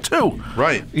inside too.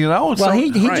 Right. Well,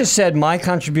 he right. just said, my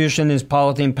contribution is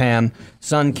Polythene Pam,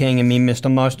 Sun King, and Mean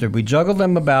Mr. Mustard. We juggled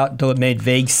them about till it made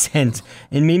vague sense.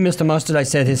 In Mean Mr. Mustard, I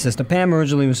said his sister Pam,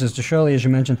 originally was Sister Shirley, as you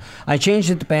mentioned. I changed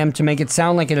it to Pam to make it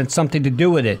sound like it had something to do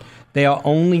with it. They are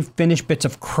only finished bits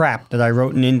of crap that I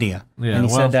wrote in India. Yeah, and he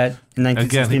said that in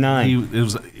 1969.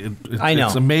 Again, I know.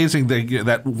 It's amazing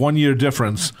that 1 year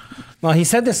difference. Well, he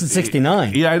said this in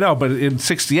 69. Yeah, I know, but in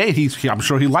 '68, I'm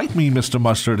sure he liked me, Mr.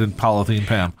 Mustard and Polythene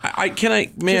Pam.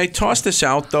 May I toss this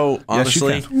out though?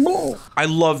 Honestly, Yes, you I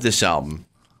love this album,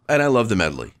 and I love the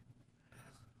medley,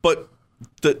 but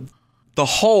the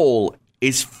whole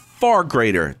is far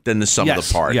greater than the sum of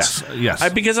the parts. Yes.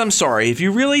 Because I'm sorry, if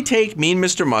you really take Mean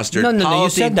Mr. Mustard, No, you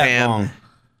Polythene said that Pam, wrong.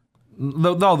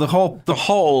 No, the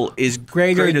whole is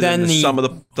greater than the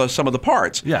sum of the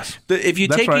parts. Yes. If you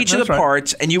That's take right, each of that's the right.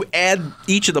 parts and you add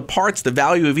each of the parts, the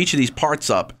value of each of these parts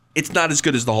up, it's not as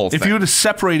good as the whole thing. If you were to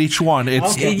separate each one, they're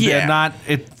not.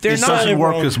 It doesn't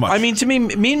work as much. I mean, to me,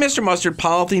 Mean Mr. Mustard,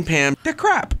 Polythene Pam, they're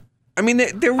crap. I mean,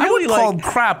 they're really I wouldn't call them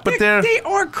crap, but they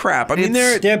are crap. I mean,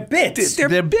 they're bits.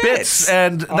 They're bits,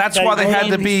 and that's why they had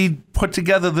to be put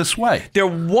together this way. They're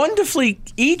wonderfully.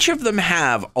 Each of them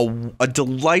have a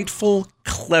delightful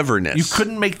cleverness. You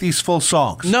couldn't make these full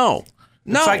songs. No.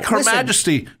 It's like Her listen.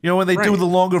 Majesty. When they do Right. the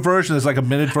longer version, there's like a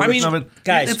minute version of it.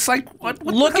 guys, it's like what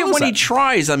Look the hell at is when he that?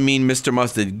 tries. I mean, Mr.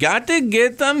 Mustard, got to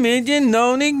get the midget,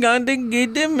 only got to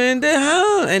get them in the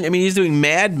house. And I mean, he's doing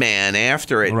Madman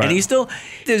after it, Right. and he's still.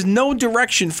 There's no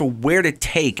direction for where to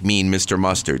take Mean Mr.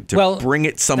 Mustard to bring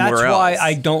it somewhere else. That's why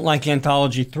I don't like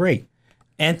Anthology 3.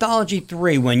 Anthology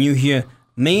 3, when you hear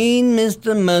Mean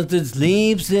Mr. Mustard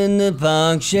sleeps in the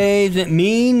park, shaves it,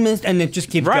 Mean Mr. And it just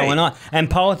keeps Right. going on. And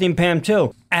Polythene Pam,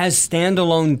 too. As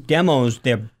standalone demos,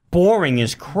 they're boring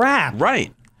as crap.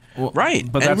 Right.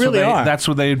 Right. But And that's really are. that's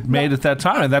what they made at that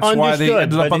time, and that's why they Understood,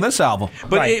 ended up but on this album.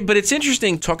 But Right. but it's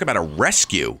interesting. Talk about a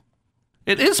rescue.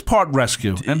 It is part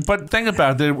rescue, but think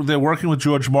about it. They're working with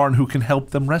George Martin, who can help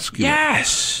them rescue.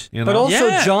 Yes. You know? But also,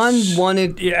 Yes. John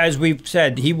wanted, as we've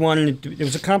said, he wanted. It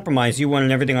was a compromise. He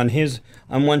wanted everything on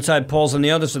one side, Paul's on the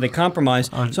other, so they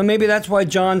compromised. So maybe that's why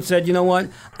John said, you know what?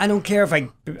 I don't care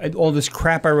if all this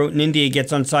crap I wrote in India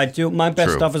gets on side 2. My best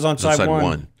True. stuff is on side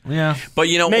 1. Yeah, But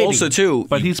Maybe. also too.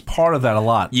 but he's part of that a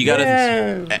lot. You got to,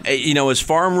 as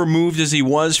far removed as he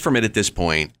was from it at this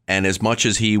point, and as much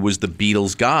as he was the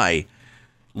Beatles guy,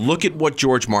 look at what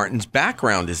George Martin's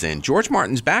background is in. George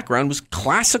Martin's background was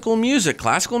classical music.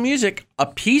 Classical music, a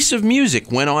piece of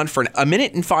music went on for a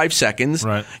minute and 5 seconds.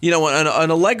 Right. An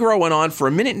allegro went on for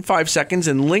a minute and 5 seconds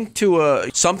and linked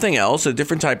to something else, a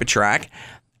different type of track.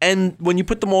 And when you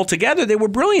put them all together, they were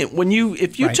brilliant.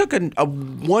 If you took a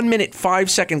 1 minute 5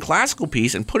 second classical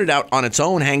piece and put it out on its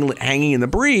own, hanging in the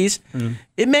breeze,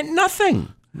 it meant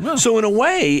nothing. Yeah. So in a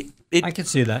way, I could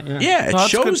see that. Yeah, it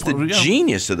shows the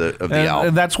genius of the album,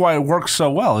 and that's why it works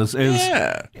so well.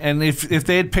 And if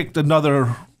they had picked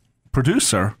another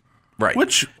producer, right,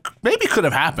 which maybe could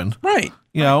have happened, right?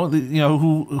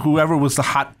 Whoever was the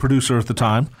hot producer at the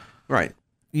time, right.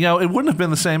 It wouldn't have been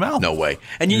the same album. No way.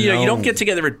 And you don't get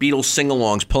together at Beatles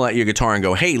sing-alongs, pull out your guitar and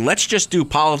go, hey, let's just do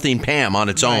Polythene Pam on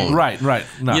its own. Right.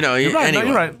 No. You're right.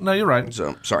 Anyway. No, you're right.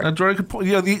 So, sorry.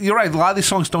 You're right. A lot of these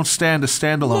songs don't stand as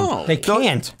standalone. No. They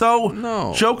can't.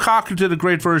 Though Joe Cocker did a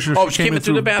great version of She Came In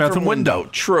Through the Bathroom Window.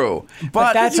 True.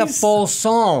 But that's a full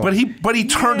song. But he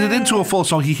turned it into a full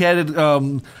song. He had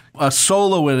a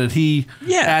solo in it. He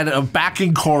had a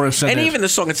backing chorus in it. And even the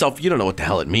song itself, you don't know what the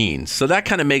hell it means. So that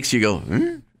kind of makes you go,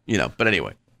 but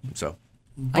anyway. So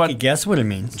I could guess what it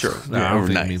means. Sure. No, I don't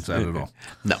think it means that at all.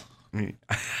 No. What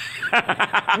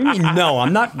do you mean, no?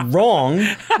 I'm not wrong.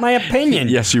 My opinion.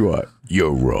 Yes, you are.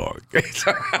 You're wrong.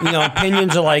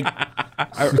 Opinions are like...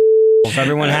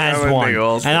 Everyone has one.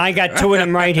 And I got 2 of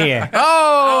them right here.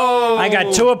 Oh! I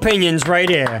got 2 opinions right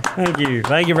here. Thank you.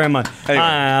 Thank you very much. Anyway.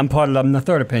 I'm part of the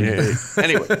third opinion.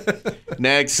 Anyway,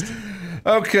 next.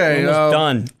 Okay.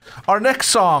 Done. Our next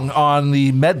song on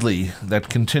the medley that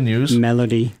continues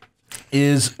Melody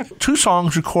is 2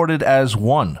 songs recorded as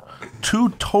one. 2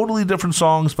 totally different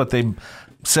songs, but they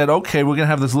said, okay, we're going to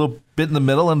have this little bit in the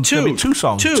middle, and it's going to be 2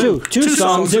 songs. Two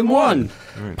songs in one.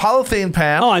 Polythene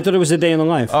Pam. Oh, I thought it was A Day in the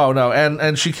Life. Oh, no.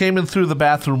 And she came in through the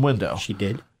bathroom window. She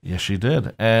did? Yes, she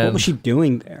did. And what was she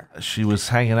doing there? She was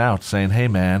hanging out saying, hey,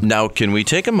 man. Now, can we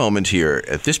take a moment here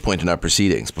at this point in our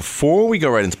proceedings, before we go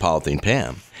right into Polythene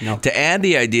Pam, to add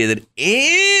the idea that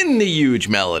in the Huge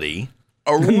Melody,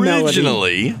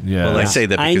 originally, well, I say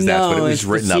that because that's what it was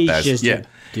written up as. Yeah.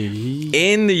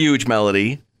 In the Huge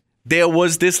Melody, there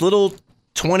was this little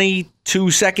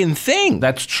 22-second thing.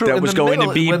 That's true. That was going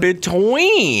to be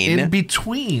between. In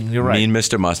between, you're right. Me and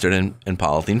Mr. Mustard and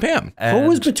Polythene Pam. What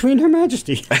was between Her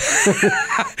Majesty?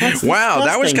 Wow,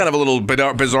 that was kind of a little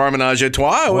bizarre menage a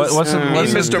trois. Wasn't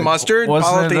Mr. Mustard,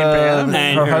 Polythene Pam,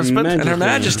 and her husband? and Her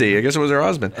Majesty. I guess it was her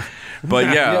husband. But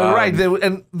yeah. Right.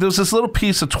 And there was this little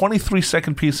piece, a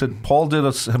 23-second piece that Paul did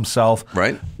himself.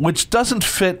 Right. Which doesn't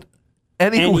fit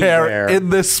anywhere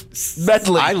in this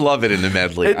medley. I love it in the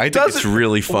medley. I think it's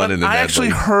really fun in the medley. I actually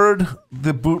heard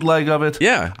the bootleg of it.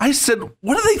 Yeah. I said,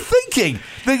 what are they thinking?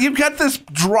 That you've got this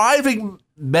driving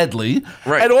medley,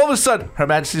 right, and all of a sudden, Her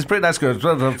Majesty's pretty nice girl.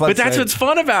 But that's what's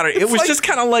fun about it. It was just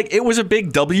kind of like, it was a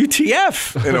big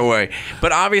WTF in a way.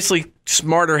 But obviously,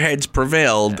 smarter heads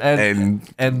prevailed.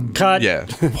 And cut. Yeah.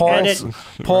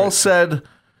 Paul said,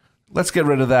 let's get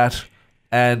rid of that.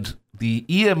 And the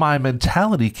EMI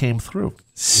mentality came through.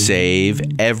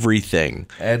 Save everything.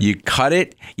 And you cut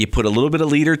it, you put a little bit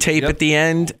of leader tape at the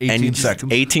end. 18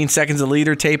 seconds. 18 seconds of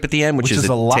leader tape at the end, which is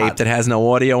a tape that has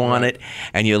no audio on it.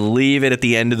 And you leave it at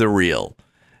the end of the reel.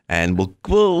 And we'll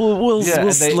look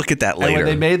at that later. And when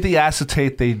they made the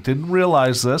acetate, they didn't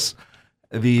realize this.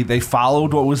 They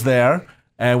followed what was there.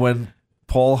 And when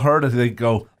Paul heard it, they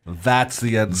go, that's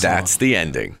the end song. That's the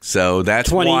ending. So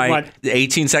that's why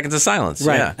 18 seconds of silence.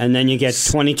 Right. Yeah. And then you get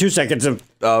 22 seconds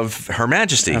of Her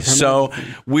Majesty. So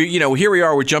here we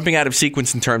are. We're jumping out of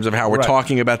sequence in terms of how we're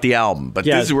talking about the album. But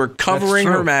we're covering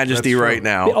Her Majesty right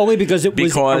now. Only because it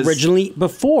was originally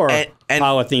before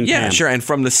Polythene Pam. Yeah, sure. And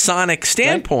from the sonic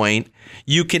standpoint,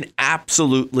 you can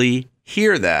absolutely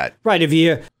hear that. Right. If you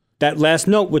hear that last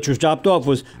note, which was dropped off,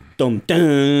 was dum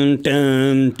dum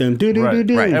dum dum doo doo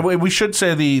doo. Right. And we should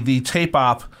say the tape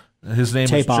op. His name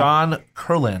is John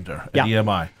Kurlander at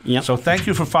EMI. Yep. So thank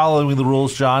you for following the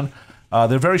rules, John.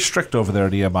 They're very strict over there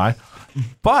at EMI.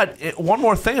 But one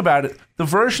more thing about it: the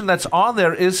version that's on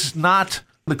there is not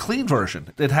the clean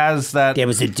version. It has that. There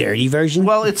was a dirty version.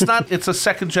 Well, it's not. It's a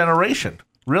second generation,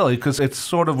 really, because it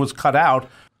sort of was cut out.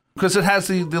 Because it has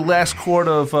the last chord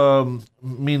of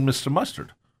Mean Mr.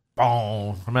 Mustard.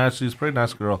 Boom. Her Majesty's a pretty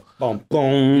nice girl. Boom,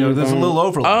 boom. There's a little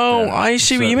overlap. Oh, there. I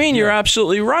see what you mean. You're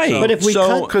absolutely right. But if we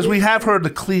cut- because we have heard the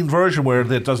clean version where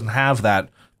it doesn't have that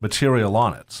material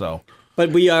on it. So But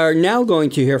we are now going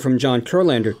to hear from John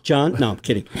Kurlander. John? No, I'm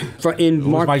kidding. it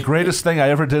was my greatest thing I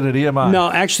ever did at EMI.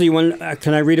 No, actually,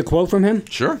 can I read a quote from him?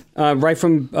 Sure. Right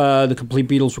from the Complete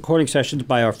Beatles recording sessions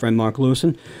by our friend Mark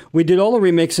Lewison. We did all the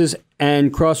remixes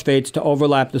and crossfades to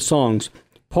overlap the songs.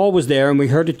 Paul was there, and we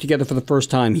heard it together for the first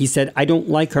time. He said, I don't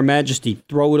like Her Majesty.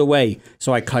 Throw it away.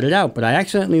 So I cut it out, but I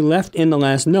accidentally left in the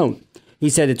last note. He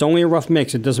said, it's only a rough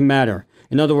mix. It doesn't matter.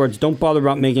 In other words, don't bother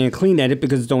about making a clean edit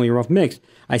because it's only a rough mix.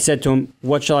 I said to him,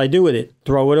 what shall I do with it?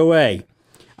 Throw it away.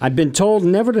 I'd been told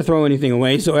never to throw anything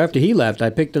away, so after he left,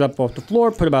 I picked it up off the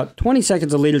floor, put about 20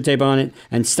 seconds of leader tape on it,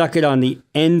 and stuck it on the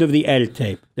end of the edit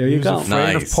tape. There you go.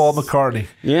 Afraid of Paul McCartney.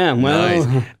 Yeah, well...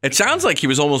 Nice. It sounds like he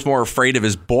was almost more afraid of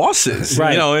his bosses.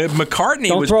 Right. You know, McCartney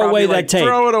Don't was throw probably away like, that tape.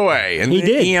 throw it away. And He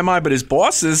did. EMI, but his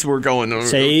bosses were going,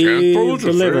 Save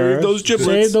the liver. Save those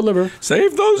giblets. Save the liver.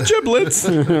 Save those giblets.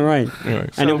 Right.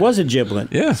 And it was a giblet.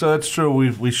 Yeah. So that's true.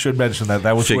 We should mention that.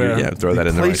 That was Figured, where yeah, throw that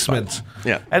in the right placement. spot.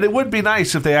 Yeah. And it would be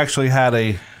nice if they actually had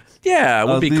a Yeah, it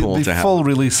would be the, cool the to have. full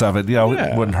release of it. Yeah.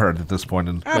 It wouldn't hurt at this point.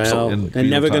 Well, in they're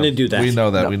never Beatle going to time. do that. We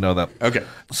know that. No. We know that. Okay.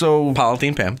 So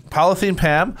Polythene Pam. Polythene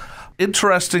Pam,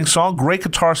 interesting song. Great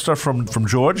guitar stuff from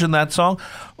George in that song.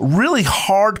 Really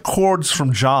hard chords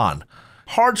from John.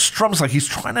 Hard strums, like he's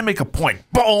trying to make a point.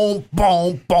 Boom,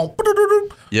 boom, boom.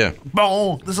 Yeah.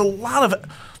 Boom. There's a lot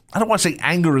of, I don't want to say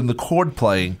anger in the chord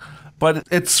playing, but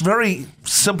it's very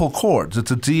simple chords.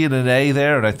 It's a D and an A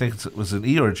there, and I think it was an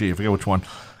E or a G. I forget which one.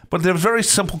 But they're very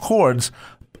simple chords.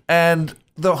 And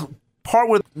the part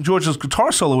where George's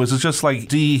guitar solo is just like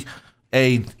D,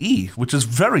 A, E, which is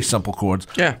very simple chords.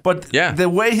 Yeah. But Yeah. the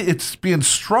way it's being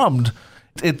strummed,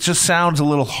 it just sounds a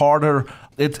little harder.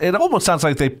 It almost sounds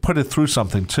like they put it through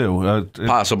something too.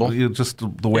 Possible. Just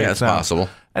the way Yeah, it it's sounds. possible.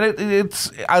 And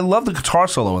it's I love the guitar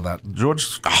solo in that.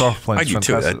 George's guitar playing I is do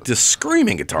too. fantastic. The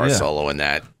screaming guitar Yeah. solo in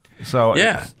that. So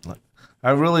Yeah.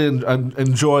 I really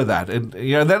enjoy that. And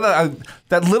then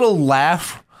that little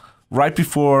laugh right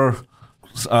before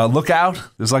Look Out,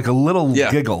 there's like a little Yeah.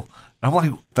 giggle. I'm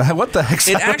like, what the heck's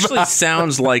It that actually about?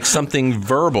 sounds like something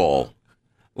verbal.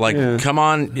 Like, come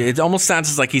on. It almost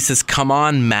sounds like he says, come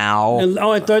on, Mal.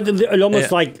 Oh, I thought it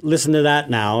almost like, listen to that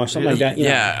now, or something like that. You know.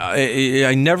 Yeah,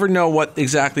 I never know what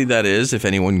exactly that is. If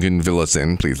anyone can fill us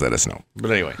in, please let us know.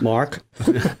 But anyway, Mark.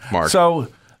 Mark. So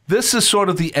this is sort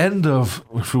of the end of,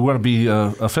 if we want to be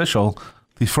official,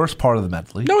 the first part of the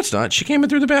medley. No, it's not. She came in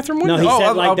through the bathroom window. No, he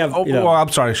said like that. You know. Well, I'm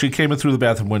sorry. She came in through the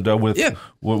bathroom window with Yeah.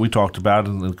 what we talked about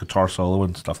and the guitar solo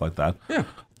and stuff like that. Yeah.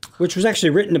 Which was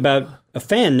actually written about a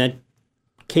fan that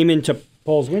came into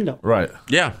Paul's window. Right.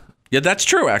 Yeah. Yeah, that's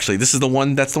true, actually. That's the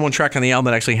one track on the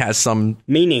album that actually has some...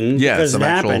 Meaning, Yeah, because it some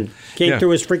actual- happened. Came yeah.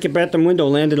 through his freaking bathroom window,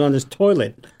 landed on his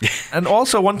toilet. And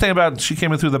also, one thing about she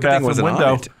came in through the thing bathroom wasn't on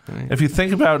window, it. if you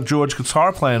think about George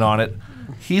guitar playing on it,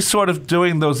 he's sort of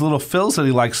doing those little fills that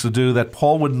he likes to do that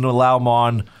Paul wouldn't allow him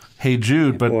on Hey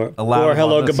Jude, but Or allow him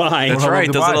Hello on this. Goodbye. That's Hello, right,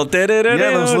 those Goodbye. little da-da-da-da,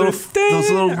 Yeah, those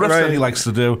little riffs right. that he likes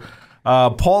to do.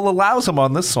 Paul allows him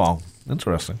on this song.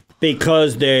 Interesting.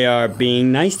 Because they are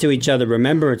being nice to each other.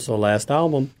 Remember, it's the last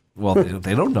album. Well,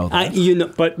 they don't know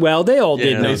that. But they all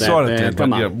did know They that. sort of man. did,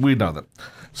 Come but on. yeah, we know that.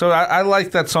 So I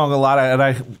like that song a lot,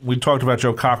 and we talked about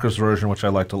Joe Cocker's version, which I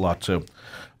liked a lot too.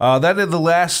 Then in the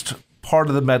last part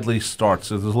of the medley starts.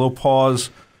 There's a little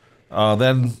pause.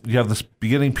 Then you have this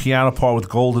beginning piano part with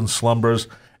Golden Slumbers,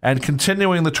 and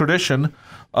continuing the tradition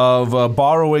of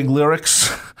borrowing lyrics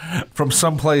from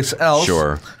someplace else.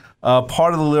 Sure.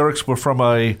 Part of the lyrics were from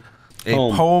a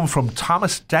poem from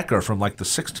Thomas Dekker from like the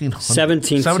 1600s.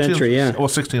 17th century, yeah. Well,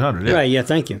 1600, yeah. Right, yeah,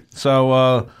 thank you.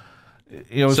 So,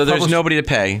 it's So there's published- nobody to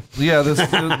pay. Yeah,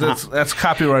 that's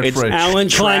copyright It's free. Alan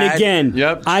Klein Trad. again.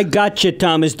 Yep. I got you,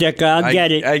 Thomas Dekker. I'll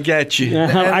get it. I get you.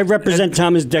 I represent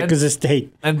Thomas Dekker's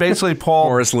estate. And basically, Paul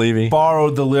Horace Levy.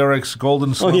 borrowed the lyrics: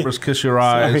 "Golden slumbers kiss your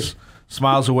eyes, Sorry.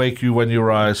 smiles awake you when you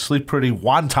rise, sleep pretty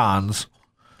wontons,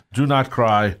 do not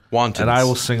cry, Wontons. and I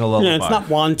will sing a lullaby." Yeah, it's not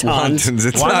wontons. Wontons.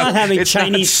 It's We're not having it's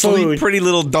Chinese not food. Sleep pretty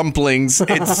little dumplings.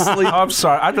 It's sleep. I'm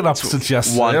sorry, I did not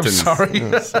suggest that. I'm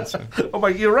wontons. sorry. Oh my,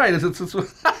 you're right. It's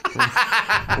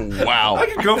Wow. I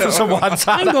could go for some wonton.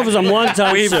 I can go for some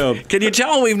wonton soup. Can you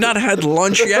tell we've not had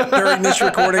lunch yet during this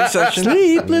recording session?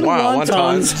 Sleep, little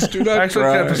wontons. Do not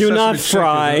Actually, Do not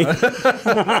fry.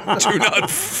 Do not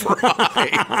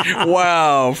fry.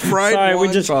 Wow. Fried Sorry,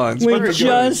 wontons. we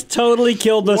just totally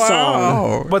killed the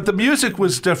song. But the music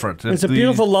was different. It's a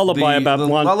beautiful lullaby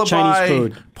about Chinese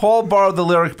food. Paul borrowed the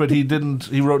lyric, but he didn't.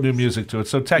 He wrote new music to it.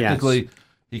 So technically,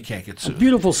 he can't get sued.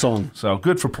 Beautiful song. So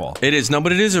good for Paul. It is. No,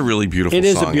 but it is a really beautiful song. It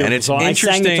is a beautiful and it's song. I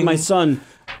interesting. sang it to my son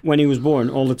when he was born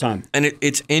all the time. And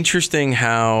it's interesting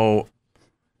how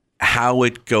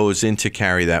it goes into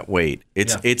Carry That Weight.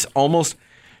 It's almost,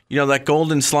 that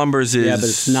Golden Slumbers is... Yeah, but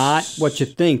it's not what you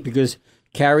think, because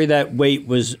Carry That Weight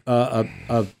was a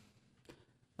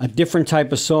different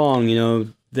type of song,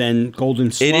 than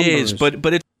Golden Slumbers. It is,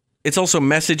 but it's also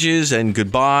messages and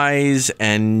goodbyes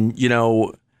and,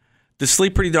 the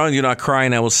Sleep Pretty Darling, Do Not Cry,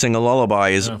 and I Will Sing a Lullaby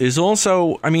is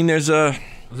also, there's a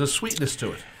sweetness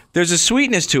to it. There's a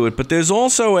sweetness to it, but there's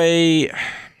also a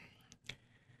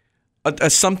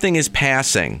something is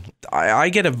passing. I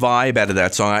get a vibe out of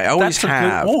that song. I always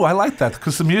have. I like that,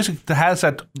 because the music has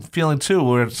that feeling too,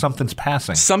 where something's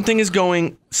passing. Something is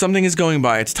going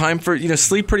by. It's time for,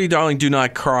 Sleep Pretty Darling, Do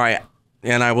Not Cry,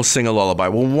 and I Will Sing a Lullaby.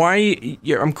 Well, why?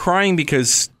 I'm crying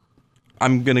because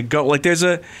I'm gonna go. Like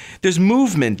there's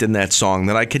movement in that song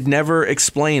that I could never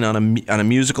explain on a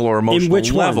musical or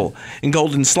emotional level. In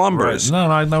Golden Slumbers. Right.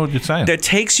 No, I know what you're saying. That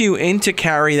takes you into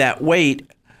Carry That Weight,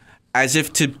 as if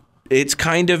it's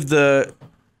kind of that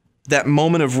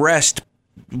moment of rest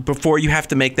before you have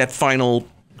to make that final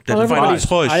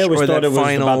push. I always thought it was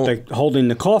final... about holding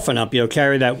the coffin up.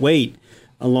 Carry that weight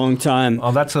a long time.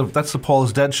 Oh, that's the Paul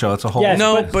is Dead show. It's a whole...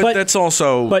 Yes, but that's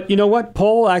also... But you know what?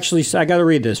 Paul actually... I got to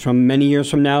read this from Many Years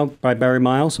From Now by Barry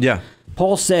Miles. Yeah.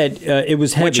 Paul said it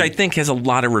was heavy. Which I think has a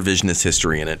lot of revisionist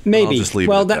history in it. Maybe. I'll just leave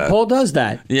it at that. Paul does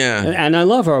that. Yeah. And I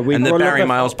love her. And the Barry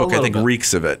Miles book, I think,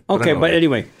 reeks of it. Okay, but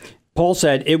anyway... Paul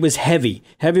said it was heavy.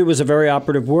 Heavy was a very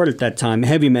operative word at that time,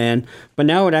 heavy man, but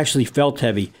now it actually felt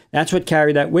heavy. That's what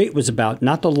Carry That Weight was about,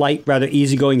 not the light, rather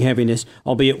easygoing heaviness,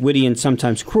 albeit witty and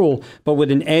sometimes cruel, but with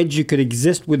an edge you could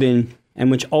exist within and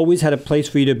which always had a place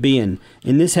for you to be in.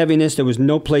 In this heaviness, there was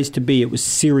no place to be. It was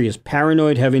serious,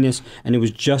 paranoid heaviness, and it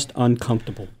was just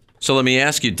uncomfortable. So let me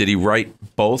ask you, did he write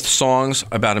both songs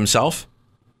about himself?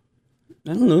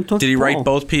 I don't know. Did he write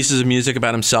both pieces of music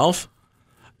about himself?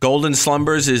 Golden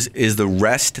Slumbers is the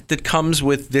rest that comes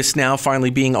with this now finally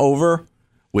being over,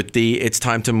 with the it's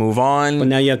time to move on. But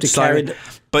now you have to carry.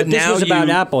 But this was about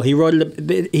Apple. He wrote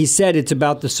it. He said it's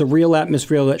about the surreal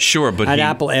atmosphere at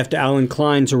Apple after Alan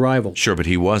Klein's arrival. Sure, but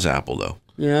he was Apple though.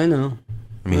 Yeah, I know.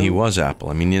 He was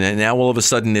Apple. Now all of a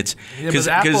sudden it's because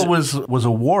Apple was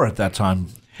a war at that time.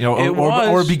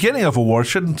 Or a beginning of a war.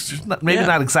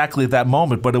 Not exactly at that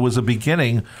moment, but it was a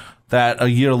beginning. That a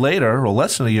year later, or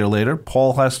less than a year later,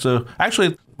 Paul has to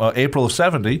actually April of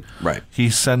 '70. Right. He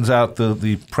sends out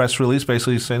the press release,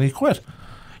 basically saying he quit.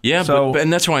 Yeah,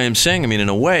 and that's why I'm saying. In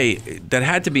a way, that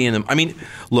had to be in them.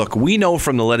 Look, we know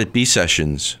from the Let It Be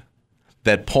sessions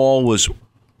that Paul was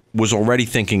already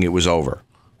thinking it was over.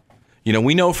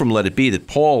 We know from Let It Be that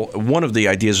Paul. One of the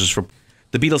ideas was for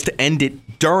the Beatles to end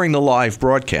it during the live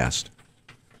broadcast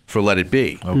for Let It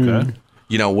Be. Okay.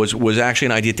 Was actually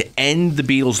an idea to end the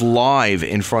Beatles live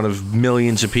in front of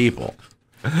millions of people.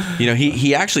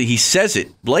 He says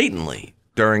it blatantly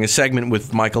during a segment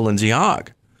with Michael Lindsay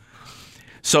Hogg.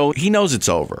 So he knows it's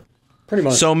over. Pretty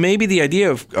much. So maybe the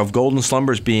idea of Golden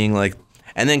Slumbers being like,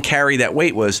 and then Carry That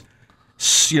Weight was,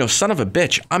 son of a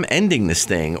bitch, I'm ending this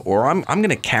thing, or I'm going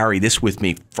to carry this with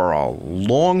me for a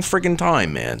long friggin'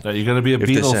 time, man. You're going to be a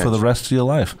Beatle for the rest of your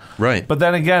life. Right. But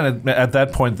then again, at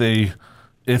that point,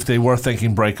 if they were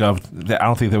thinking breakup, I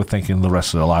don't think they were thinking the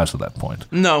rest of their lives at that point.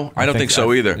 No, I don't think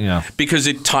so either. Yeah. Because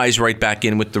it ties right back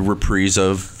in with the reprise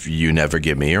of You Never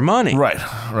Give Me Your Money.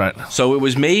 Right. So it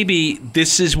was maybe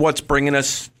this is what's bringing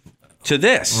us to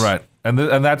this. Right. And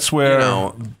that's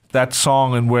where that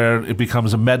song and where it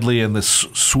becomes a medley and this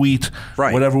sweet,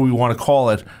 whatever we want to call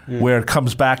it, where it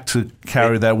comes back to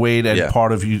Carry That Weight and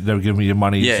part of You Never Give Me Your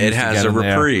Money. Yeah, it has a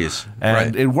reprise.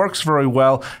 And it works very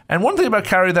well. And one thing about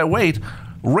Carry That Weight,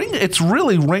 it's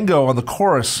really Ringo on the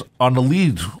chorus on the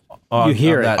lead. You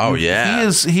hear it. Oh, yeah.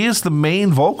 He is the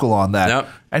main vocal on that. Yep.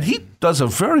 And he does a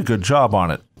very good job on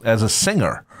it as a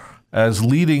singer, as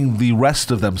leading the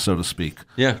rest of them, so to speak.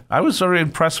 Yeah. I was very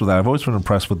impressed with that. I've always been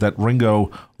impressed with that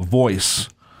Ringo voice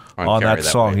on that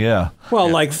song. Yeah. Well,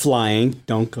 like Flying,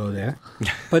 don't go there.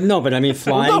 But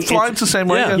Flying. Flying's the same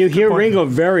way. Yeah. You hear Ringo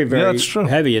very, very that's true.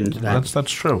 heavy into that.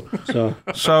 That's true.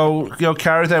 So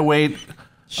Carry That Weight.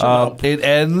 It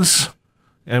ends.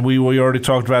 And we already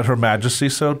talked about Her Majesty,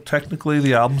 so technically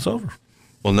the album's over.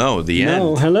 Well, no, the end.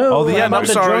 No, hello. Oh, the end. I'm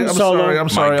sorry. My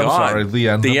God. The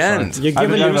end. The end. You're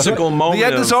giving a musical moment. The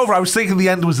end is over. I was thinking the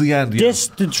end was the end. Diss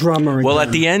the drummer again. Well,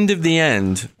 at the end of the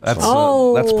end. That's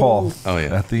Paul. Oh,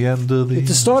 yeah. At the end of the It's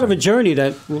the start of a journey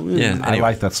that... Yeah, I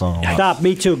like that song a lot. Stop,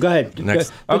 me too. Go ahead.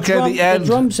 Next. The end. The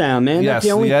drum sound, man. Yes, That's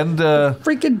the only the end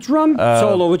freaking drum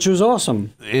solo, which was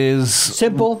awesome. is...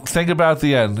 Simple. Think about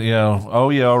the end. Oh,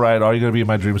 yeah, all right. Are you going to be in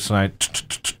my dreams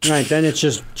tonight? Right, then it's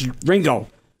just Ringo.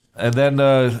 And then...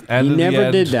 He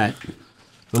never did that.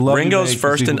 Ringo's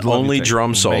first and only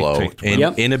drum solo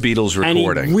in a Beatles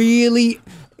recording.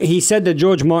 And he said that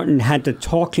George Martin had to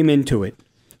talk him into it.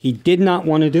 He did not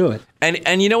want to do it.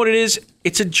 And you know what it is?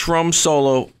 It's a drum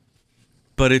solo,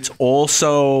 but it's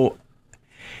also...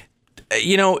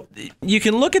 you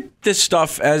can look at this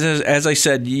stuff, as I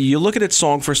said, you look at it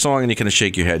song for song and you kind of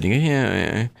shake your head. You go,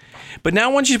 yeah. But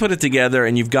now once you put it together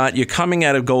and you're coming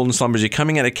out of Golden Slumbers, you're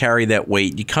coming out of Carry That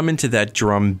Weight, you come into that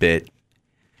drum bit,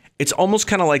 it's almost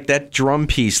kind of like that drum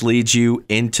piece leads you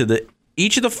into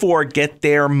each of the four get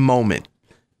their moment.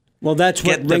 Well, that's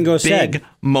what Ringo said. Big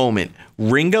moment.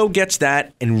 Ringo gets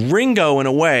that, and Ringo, in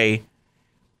a way,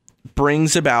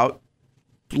 brings about,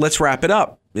 let's wrap it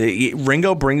up.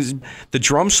 Ringo brings, the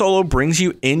drum solo brings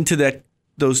you into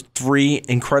those three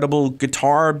incredible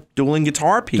dueling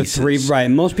guitar pieces. The three, right.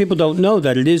 Most people don't know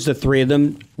that it is the three of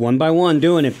them, one by one,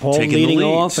 doing it. Paul leading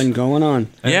off and going on.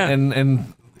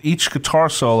 And each guitar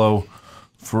solo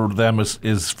for them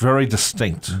is very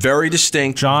distinct. Very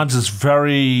distinct. John's is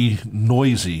very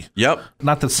noisy. Yep.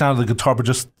 Not the sound of the guitar, but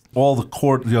just all the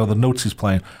chord, the notes he's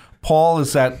playing. Paul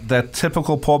is that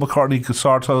typical Paul McCartney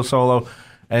guitar solo,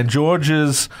 and George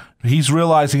he's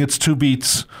realizing it's two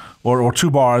beats or two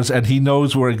bars, and he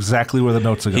knows exactly where the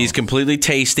notes are going. He's completely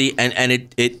tasty, and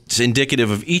it's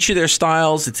indicative of each of their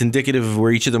styles. It's indicative of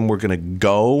where each of them were going to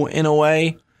go in a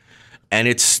way, and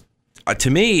it's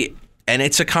to me, and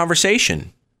it's a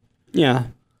conversation. Yeah,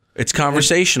 it's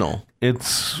conversational.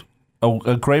 It's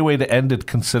a great way to end it,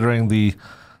 considering the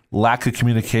lack of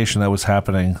communication that was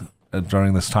happening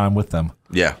during this time with them.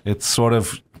 Yeah, it's sort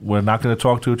of, we're not going to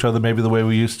talk to each other maybe the way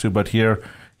we used to, but here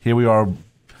we are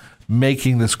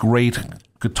making this great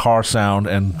guitar sound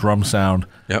and drum sound.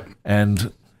 Yep.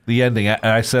 And the ending,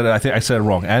 I think I said it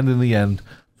wrong. And in the end,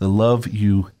 the love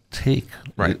you take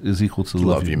is equal to the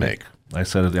love you make. I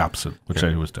said it the opposite, which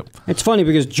I always do. It's funny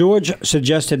because George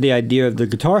suggested the idea of the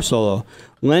guitar solo.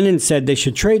 Lennon said they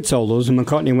should trade solos, and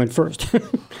McCartney went first.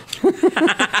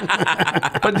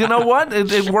 But you know what?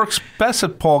 It works best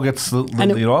if Paul gets the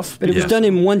lead off. But it was done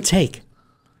in one take.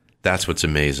 That's what's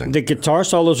amazing. The guitar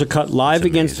solos are cut live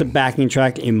against the backing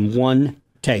track in one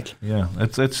take. Yeah,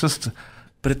 it's just...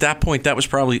 But at that point, that was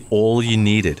probably all you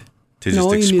needed to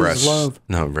just express love.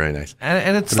 No, very nice.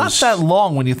 And it's not that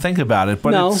long when you think about it,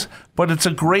 but it's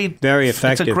a great... Very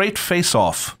effective. It's a great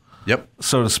face-off,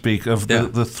 so to speak, of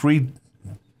the three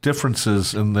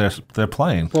differences in their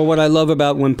playing. Well, what I love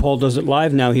about when Paul does it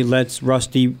live now, he lets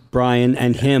Rusty, Brian,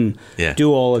 and him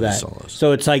do all of that.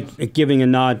 So it's like giving a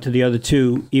nod to the other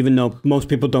two, even though most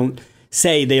people don't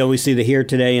say, they always see the Here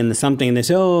Today and the something, and they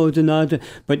say, oh, it's a nod.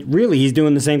 But really, he's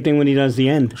doing the same thing when he does the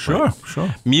end. Sure.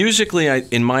 Musically,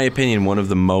 in my opinion, one of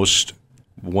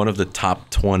the top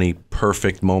 20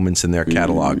 perfect moments in their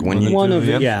catalog.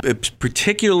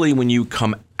 Particularly when you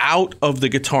come out of the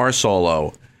guitar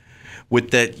solo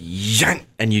with that yank,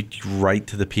 and you right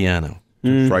to the piano,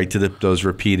 right to those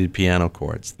repeated piano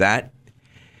chords. That,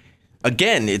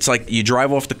 again, it's like you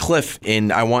drive off the cliff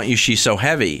in I Want You, She's So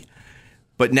Heavy,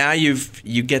 but now you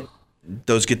get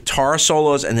those guitar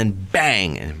solos and then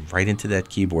bang, and right into that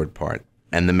keyboard part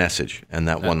and the message and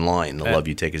that one line, the love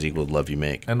you take is equal to the love you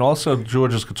make. And also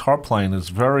George's guitar playing is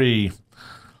very...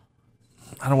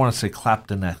 I don't want to say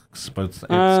Clapton-esque, but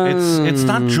it's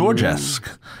not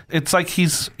George-esque. It's like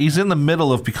he's in the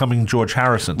middle of becoming George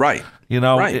Harrison. Right.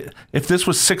 If this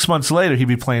was 6 months later, he'd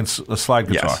be playing a slide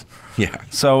guitar. Yes. Yeah.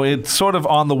 So it's sort of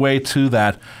on the way to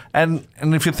that. And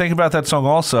if you think about that song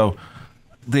also,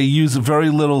 they use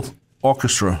very little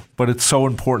orchestra, but it's so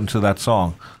important to that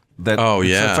song.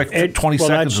 It's like 20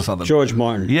 seconds or something. George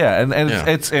Martin. Yeah,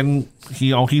 and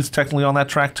he's technically on that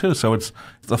track too. So it's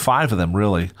the five of them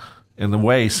really. In the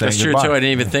way saying that's true goodbye. too. I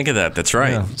didn't even think of that. That's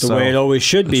right. Yeah, the way it always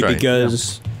should be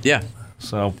because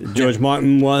So George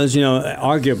Martin was,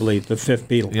 arguably the fifth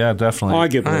Beatle. Yeah, definitely.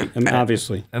 Arguably,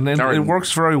 obviously. And then it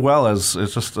works very well as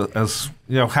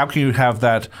how can you have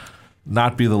that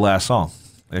not be the last song,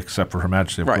 except for Her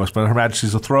Majesty, of course. But Her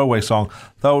Majesty's a throwaway song,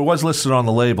 though it was listed on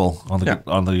the label, on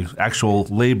the actual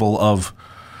label of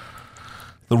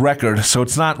the record. So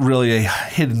it's not really a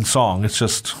hidden song. It's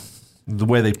just the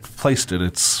way they placed it,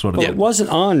 it's sort of... Well, it wasn't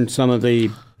on some of the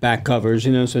back covers,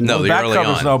 you know. So No, the the back early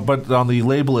covers, on. no, but on the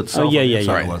label itself, yeah. it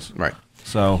Right, was. right.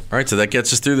 So, All right, so that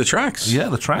gets us through the tracks. yeah,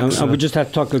 the tracks. we just have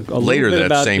to talk a little Later bit that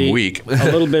about same week. A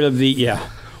little bit of the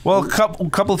Well, a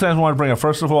couple of things I want to bring up.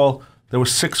 First of all, there were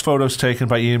 6 photos taken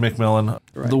by Ian McMillan.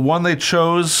 Right. The one they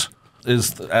chose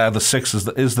is the 6 is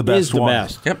the best is the one.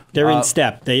 best. Yep. They're in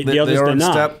step. The others are they're in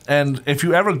not. step. And if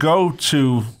you ever go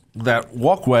to that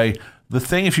walkway, the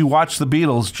thing, if you watch the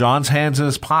Beatles, John's hands in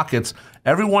his pockets,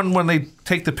 everyone, when they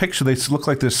take the picture, they look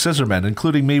like they're scissor men,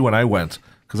 including me when I went.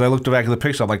 Because I looked back at the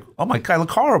picture, I'm like, oh my God, I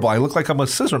look horrible. I look like I'm a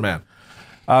scissor man.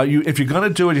 If you're going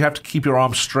to do it, you have to keep your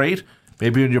arms straight,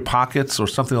 maybe in your pockets or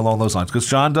something along those lines. Because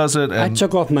John does it. And I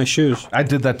took off my shoes. I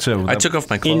did that too. I took off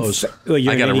my clothes. You're I an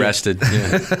got idiot. arrested.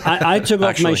 Yeah. I took off my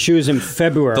Actually. shoes in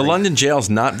February. The London jail's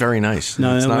not very nice.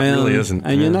 No, it's not well, really isn't.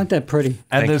 And you're not that pretty.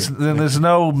 And there's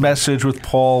no message with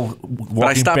Paul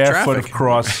walking stopped barefoot traffic.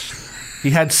 across. He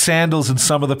had sandals in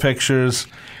some of the pictures,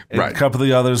 and Right. a couple of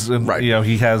the others, and Right.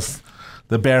 he has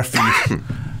the bare feet.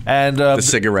 And The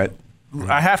cigarette.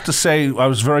 I have to say, I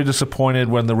was very disappointed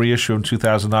when the reissue in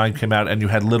 2009 came out, and you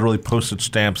had literally postage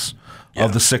stamps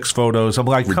of the 6 photos. I'm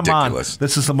like, come on, Ridiculous.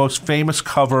 this is the most famous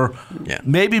cover, Yeah.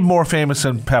 maybe more famous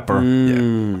than Pepper.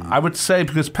 Yeah. I would say,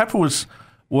 because Pepper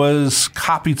was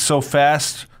copied so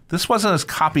fast. This wasn't as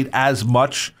copied as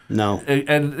much. No.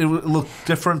 And it looked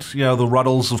different. The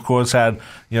Ruddles, of course, had,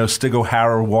 Stig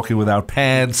O'Hara walking without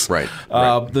pants. Right.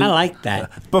 I like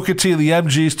that. Booker T, the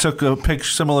MGs took a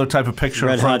similar type of picture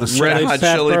in front of the Red Hot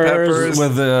Chili Peppers.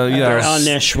 with on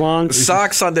their schwanz.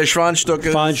 Socks on their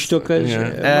Schwanstücke. Schwanzstückes.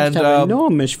 And, Must have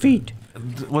enormous feet.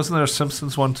 wasn't there a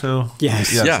Simpsons one too?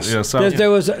 Yes. Yes. Yeah, so,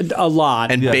 There was a lot.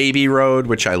 And Baby Road,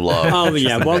 which I love. Oh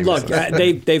yeah, well look,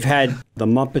 they've had the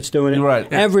Muppets doing it. Right.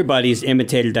 Everybody's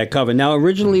imitated that cover. Now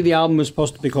originally the album was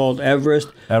supposed to be called Everest,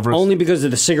 only because of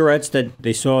the cigarettes that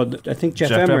they saw. I think Jeff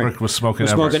Emmerich was smoking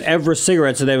Everest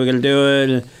cigarettes, so they were going to do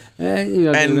it.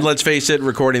 And let's face it,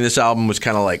 recording this album was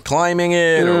kind of like climbing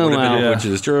it, or would have been, which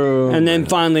is true. And then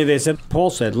finally they said, Paul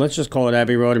said, let's just call it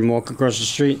Abbey Road and walk across the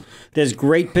street. There's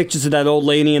great pictures of that old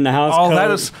lady in the house. Oh,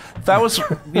 that was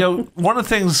one of the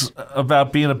things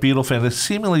about being a Beatle fan is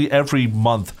seemingly every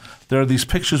month there are these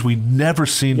pictures we've never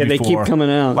seen before. Yeah, they keep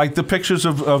coming out. Like the pictures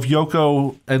of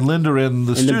Yoko and Linda in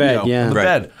the studio. Bed, yeah. In the Right.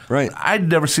 bed. Right. I'd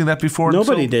never seen that before.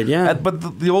 Nobody did, yeah.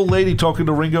 But the old lady talking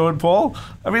to Ringo and Paul,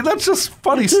 I mean, that's just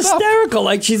funny It's stuff. hysterical.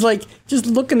 Like she's like just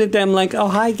looking at them like, oh,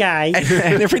 hi, guy.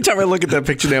 And every time I look at that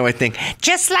picture now, I think,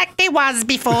 Just like they was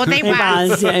before they It was.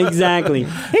 was, yeah, exactly.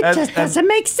 It just doesn't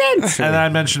make sense. And I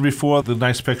mentioned before the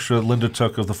nice picture that Linda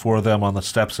took of the 4 of them on the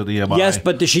steps at EMI. Yes,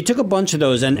 but she took a bunch of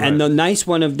those, and the nice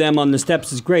one of them on the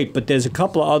steps is great. But there's a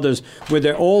couple of others where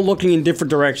they're all looking in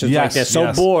different directions, like Yes, they're so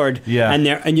yes. bored, Yeah.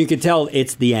 and you can tell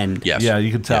it's the end. yes. Yeah,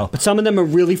 you can tell. But some of them are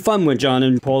really fun when John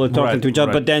and Paul are talking Right, to each other.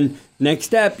 right. But then next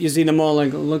step, you see them all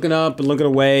like looking up and looking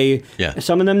away. Yeah.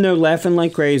 Some of them they're laughing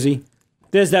like crazy.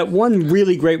 There's that one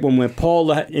really great one where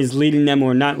Paul is leading them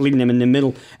or not leading them in the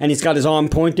middle, and he's got his arm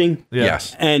pointing. Yeah.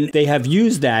 Yes. And they have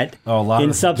used that Oh, a lot in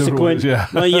of subsequent. different ways, yeah.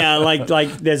 Well, yeah,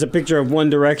 like there's a picture of One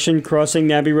Direction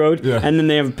crossing Abbey Road, Yeah. and then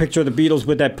they have a picture of the Beatles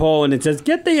with that pole, and it says,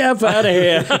 "Get the F out of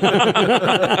here."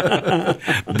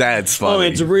 That's funny. Oh,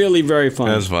 it's really very fun.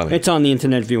 That's funny. It's on the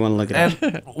internet if you want to look at it.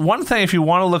 And one thing, if you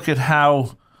want to look at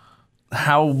how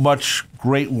much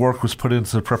great work was put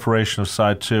into the preparation of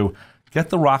side 2, get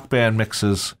the Rock Band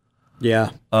mixes Yeah.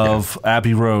 of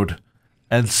Abbey Road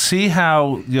and see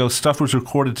how stuff was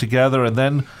recorded together, and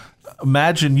then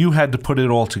imagine you had to put it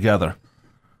all together.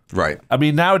 right. I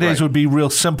mean, nowadays Right. it would be real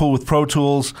simple with Pro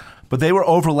Tools, but they were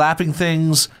overlapping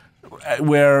things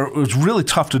where it was really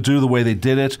tough to do the way they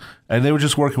did it, and they were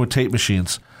just working with tape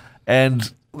machines. And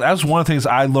that was one of the things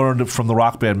I learned from the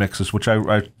Rock Band mixes, which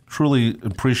I truly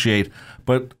appreciate.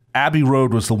 But Abbey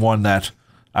Road was the one that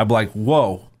I'm like,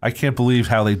 whoa, I can't believe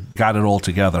how they got it all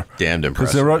together. Damned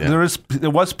Because impressive. there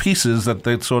was pieces that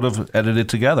they sort of edited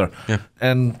together. Yeah.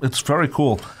 And it's very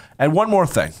cool. And one more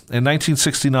thing. In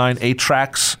 1969, 8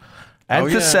 tracks and Oh,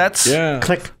 yeah. cassettes Yeah.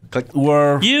 Click.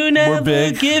 were were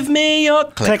big. give me your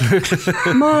Click.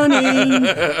 Money.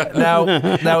 Now,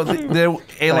 there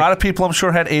a lot of people, I'm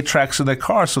sure, had 8 tracks in their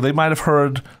car, so they might have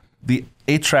heard the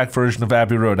 8-track version of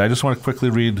Abbey Road. I just want to quickly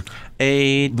read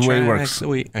the way it works.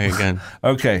 Again.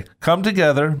 Okay. Come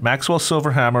Together, Maxwell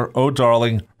Silverhammer, Oh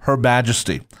Darling, Her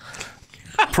Majesty.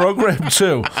 Program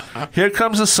 2, Here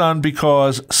Comes the Sun,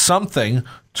 Because Something,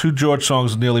 2 George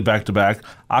songs nearly back-to-back,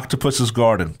 Octopus's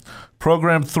Garden.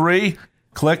 Program 3,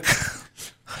 click,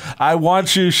 I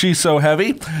Want You, She's So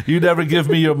Heavy, You Never Give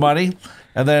Me Your Money.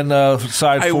 And then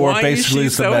side 4 basically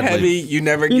is the so medley. heavy, you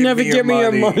never give me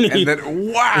your money. And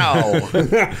then, wow.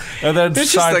 And then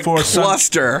It's side just a 4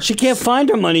 cluster. She can't find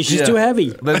her money. She's too heavy.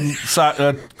 Then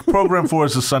program 4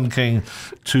 is the Sun King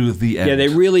to the end. Yeah, they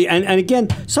really, and again,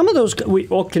 some of those,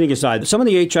 all kidding aside, some of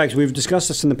the 8 tracks, we've discussed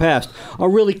this in the past, are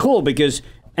really cool because,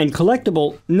 and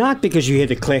collectible, not because you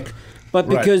hit a click, but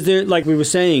because they're, like we were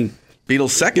saying,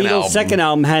 Beatles' second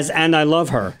album has "And I Love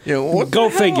Her." Yeah, what Go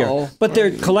the figure. hell? But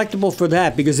they're collectible for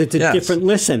that because it's a different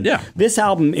listen. Yeah. This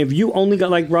album, if you only got,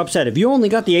 like Rob said, if you only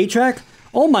got the 8-track,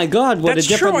 oh my God, what That's a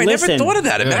different true. listen. I never thought of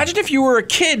that. Imagine if you were a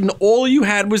kid and all you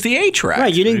had was the 8-track.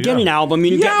 Right, you didn't get an album,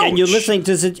 you didn't get, and you're Youch. listening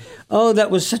to it, oh, that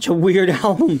was such a weird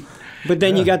album. But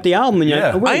then you got the album, and you're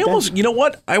like, oh, wait, I almost, you know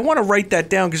what? I want to write that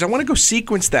down because I want to go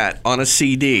sequence that on a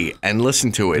CD and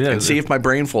listen to it and see if my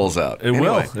brain falls out. It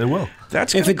will. It will.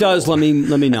 That's if it does, let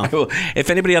me know. If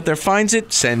anybody out there finds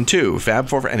it, send to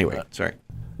Fab4. Anyway, sorry.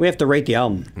 We have to rate the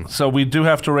album. So we do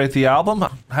have to rate the album.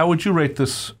 How would you rate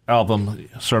this album,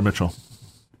 Sir Mitchell?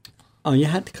 Oh, you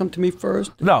had to come to me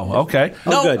first? No, okay.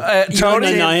 Oh, good.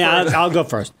 Tony? No, I'll go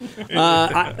first.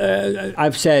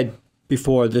 I've said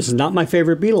before, this is not my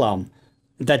favorite Beatle album.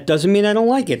 That doesn't mean I don't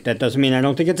like it. That doesn't mean I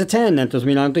don't think it's a 10. That doesn't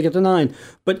mean I don't think it's a 9.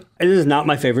 But it is not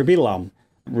my favorite Beatle album.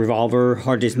 Revolver,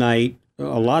 Hard Day's Night,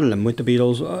 a lot of them with the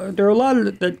Beatles. There are a lot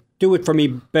of that do it for me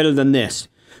better than this.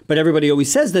 But everybody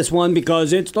always says this one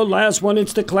because it's the last one,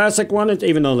 it's the classic one,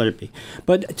 even though let it be.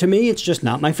 But to me, it's just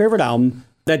not my favorite album.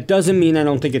 That doesn't mean I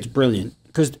don't think it's brilliant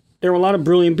because there are a lot of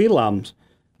brilliant Beatle albums.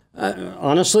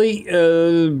 Honestly,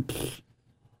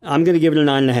 I'm going to give it a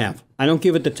 9.5. I don't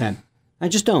give it the 10. I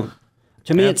just don't.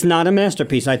 To me, it's not a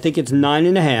masterpiece. I think it's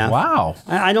 9.5. Wow.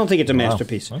 I don't think it's a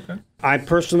masterpiece. Okay. I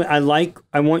personally,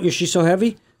 I Want You, She's So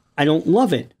Heavy. I don't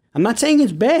love it. I'm not saying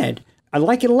it's bad. I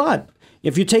like it a lot.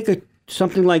 If you take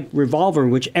something like Revolver,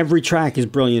 which every track is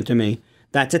brilliant to me,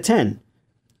 that's a 10.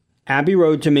 Abbey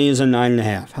Road to me is a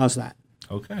 9.5. How's that?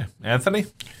 Okay. Anthony?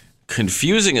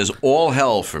 Confusing as all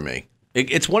hell for me.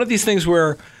 It's one of these things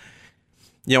where,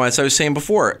 you know, as I was saying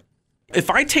before,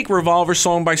 if I take Revolver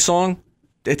song by song,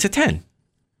 it's a 10.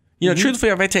 You know,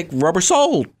 truthfully, if I take Rubber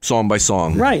Soul song by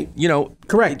song, right? You know,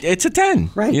 correct. It's a 10,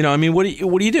 right? You know, I mean, what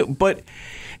do you do? But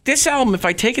this album, if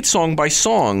I take it song by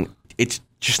song, it's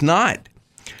just not.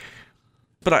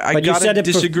 But I gotta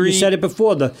disagree. You said it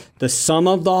before. The sum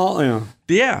of the whole. You know,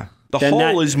 the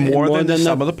whole is more than the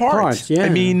sum of the parts. Yeah. I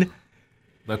mean,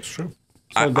 that's true.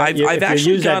 So if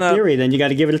you use that theory, then you got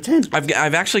to give it a 10.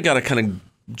 I've actually got to kind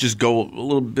of just go a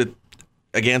little bit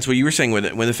against what you were saying with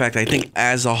the fact I think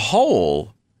as a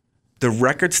whole, the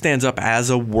record stands up as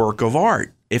a work of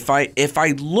art. If I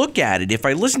look at it, if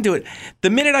I listen to it, the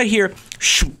minute I hear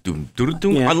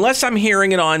unless I'm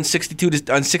hearing it on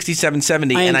 67,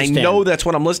 70, and I know that's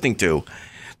what I'm listening to,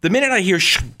 the minute I hear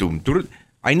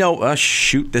I know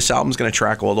this album's going to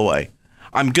track all the way.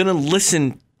 I'm going to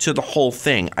listen to the whole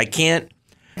thing. I can't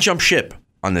jump ship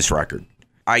on this record.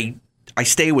 I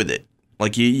stay with it.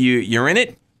 Like you're in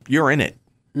it, you're in it.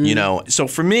 You know. So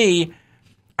for me,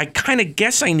 I kind of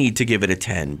guess I need to give it a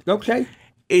 10. Okay.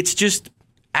 It's just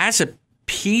as a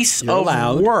piece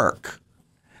of work,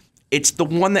 it's the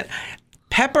one that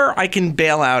Pepper I can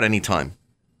bail out anytime.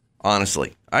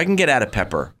 Honestly, I can get out of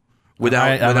Pepper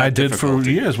without. I did for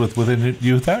years Within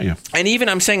You Without You. And even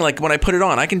I'm saying, like, when I put it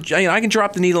on, I can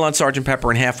drop the needle on Sgt. Pepper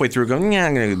and halfway through go, yeah,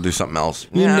 I'm going to do something else.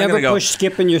 You never push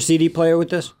skip in your CD player with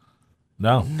this?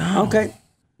 No. Okay.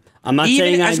 I'm not even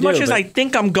saying I do. as much as I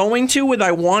think I'm going to with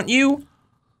I Want You,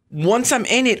 once I'm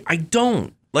in it, I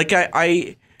don't. Like,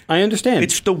 I understand.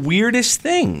 It's the weirdest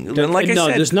thing. And like I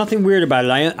said, there's nothing weird about it.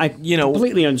 I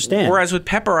completely understand. Whereas with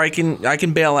Pepper, I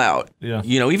can bail out. Yeah.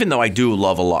 You know, even though I do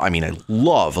love a lot. I mean, I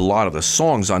love a lot of the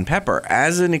songs on Pepper.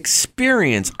 As an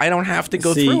experience, I don't have to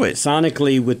go through it.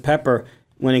 Sonically, with Pepper,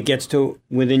 when it gets to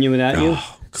Within You Without You,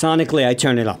 sonically, I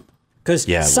turn it up. Because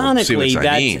sonically,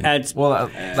 that's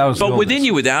that was. But Within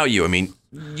You Without You, I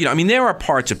mean, there are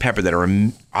parts of Pepper that are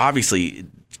obviously.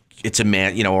 It's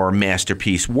a or a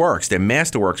masterpiece works. They're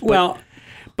masterworks.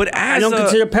 But as I don't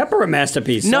consider Pepper a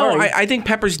masterpiece. No, I think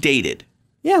Pepper's dated.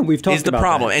 Yeah, we've talked about that. Is the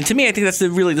problem. And to me, I think that's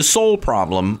really the sole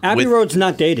problem. Abbey Road's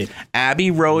not dated. Abbey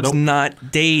Road's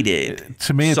not dated.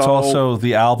 To me, it's also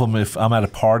the album, if I'm at a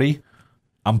party,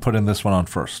 I'm putting this one on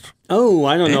first. Oh,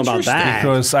 I don't know about that.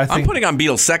 Because I think I'm putting on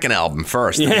Beatles' second album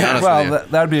first. To be honest well,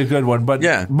 that'd be a good one.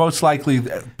 But most likely,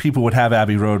 people would have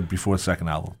Abbey Road before the second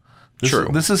album. True.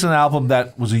 This is an album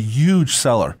that was a huge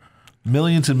seller.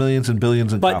 Millions and millions and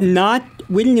billions of copies. But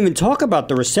we didn't even talk about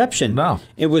the reception. No.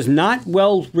 It was not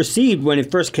well received when it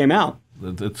first came out.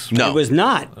 It was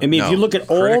not. I mean, if you look at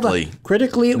all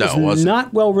critically, it was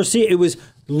not well received. It was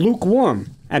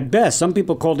lukewarm at best. Some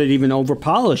people called it even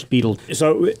overpolished Beatles.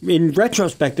 So in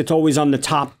retrospect, it's always on the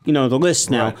top, the list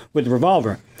now with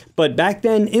Revolver. But back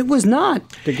then, it was not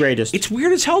the greatest. It's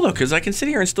weird as hell, though, because I can sit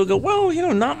here and still go, well,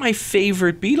 not my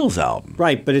favorite Beatles album.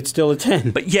 Right, but it's still a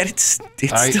 10. But yet it's still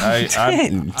a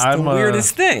 10. It's the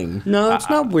weirdest thing. No, it's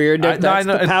not weird. That's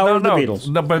the power of the Beatles.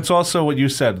 No, but it's also what you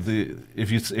said.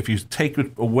 If you take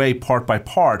it away part by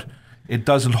part, it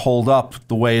doesn't hold up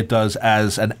the way it does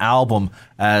as an album,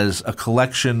 as a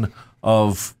collection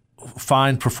of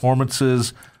fine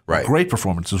performances. Right. Great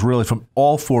performances, really, from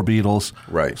all four Beatles.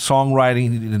 Right.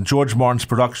 Songwriting, and George Martin's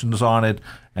production is on it,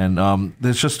 and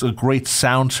there's just a great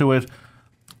sound to it.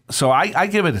 So I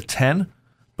give it a 10,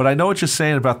 but I know what you're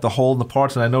saying about the whole and the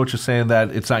parts, and I know what you're saying that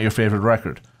it's not your favorite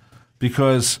record.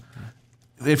 Because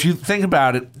if you think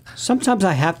about it... Sometimes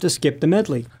I have to skip the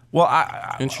medley. Well,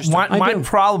 my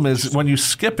problem is when you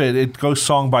skip it, it goes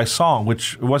song by song,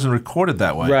 which wasn't recorded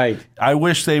that way. Right. I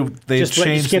wish they just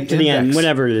changed skip the to the index. end,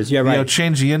 whenever it is. Yeah, right.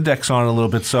 Change the index on it a little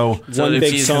bit so one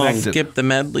big song. Skip the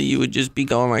medley, you would just be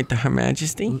going right to Her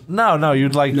Majesty? No,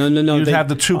 you'd like you'd have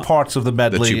the two parts of the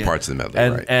medley. The two parts of the medley,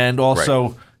 and, right. And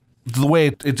also the way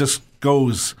it just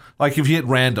goes, like if you hit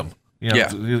random.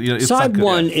 It's Side not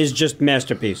one is just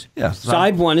masterpiece. Yeah,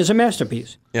 Side one is a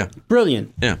masterpiece. Yeah.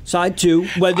 Brilliant. Yeah. Side two,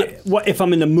 if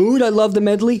I'm in the mood, I love the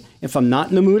medley. If I'm not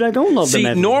in the mood, I don't love the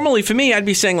medley. Normally for me, I'd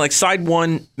be saying like side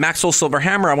one, Maxwell Silver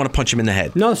Hammer, I want to punch him in the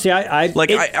head. No, see,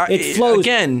 it flows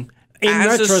again in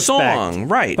as retrospect, a song,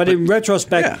 right? But in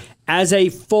retrospect, as a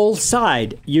full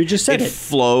side, you just said it. It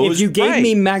flows. If you gave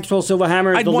me Maxwell Silver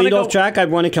Hammer as the lead-off track,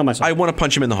 I'd want to kill myself. I want to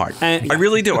punch him in the heart. I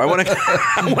really do. I want to.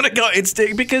 I want to go.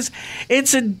 Because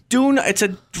it's a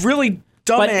really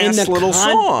dumbass little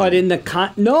song. But in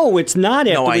the no, it's not.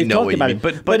 After we've talked about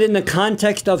it. But in the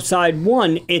context of side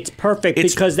one, it's perfect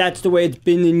because that's the way it's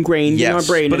been ingrained in our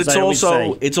brain. But it's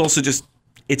also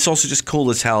just cool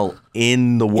as hell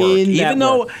in the work. Even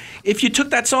though if you took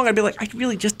that song, I'd be like, I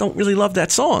really just don't really love that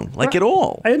song, at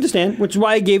all. I understand, which is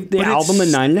why I gave the album a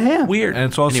 9.5. Weird. And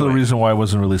it's also the reason why it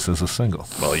wasn't released as a single.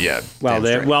 Well, yeah.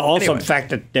 Also the fact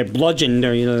that they're bludgeoned.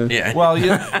 Yeah. Well,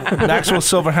 Maxwell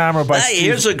Silver Hammer by Steve.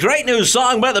 Here's a great new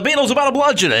song by the Beatles about a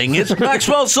bludgeoning. It's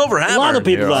Maxwell Silver Hammer. A lot of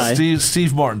people die.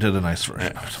 Steve Martin did a nice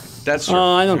version. That's true.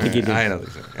 I don't think he did. I don't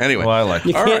think so. Anyway. Well, I like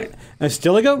it. All right.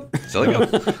 Still a go? Still a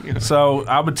go. So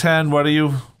I'm a 10. What are you?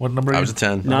 What number are you? I was a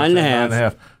 10.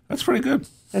 9.5. That's pretty good.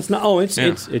 That's not. Oh, it's.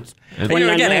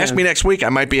 Again, ask me next week. I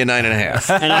might be a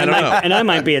 9.5. And I don't know. And I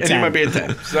might be a 10. And you might be a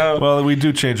 10. So well, we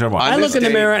do change our mind. I look in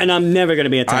the mirror and I'm never going to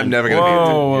be a 10. I'm never going to be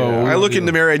a 10. I look in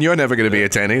the mirror and you're never going to be a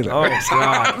 10 either. Oh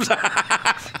God!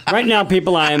 Right now,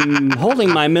 people, I'm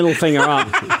holding my middle finger up.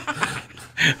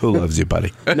 Who loves you,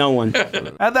 buddy? No one.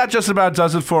 And that just about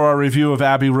does it for our review of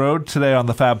Abbey Road today on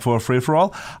the Fab Four Free For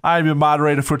All. I'm your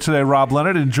moderator for today, Rob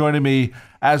Leonard, and joining me,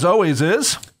 as always,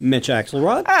 is Mitch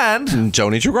Axelrod and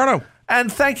Tony Triguardo. And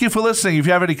thank you for listening. If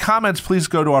you have any comments, please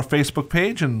go to our Facebook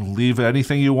page and leave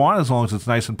anything you want, as long as it's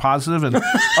nice and positive and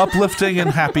uplifting and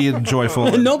happy and joyful.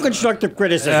 No constructive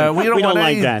criticism. We don't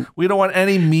like that. We don't want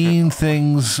any mean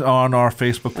things on our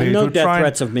Facebook page. No death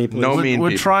threats of me, please.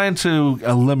 We're trying to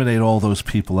eliminate all those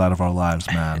people out of our lives,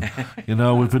 man.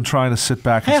 We've been trying to sit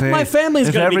back and say, half my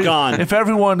family's going to be gone. If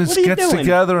everyone gets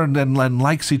together and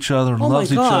likes each other and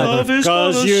loves each other.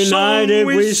 Because united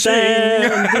we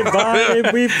stand,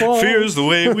 divided we fall. Here's the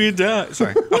way we die.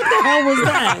 Sorry. What the hell was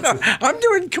that? I'm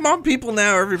doing Come On People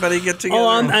Now. Everybody get together. Oh,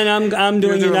 I'm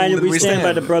doing United We Stand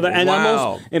by the Brother. And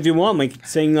almost, if you want, we can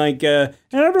sing like,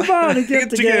 everybody get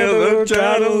together,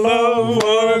 try to love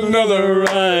one another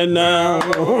right now.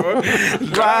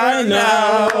 Right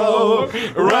now.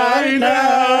 Right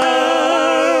now.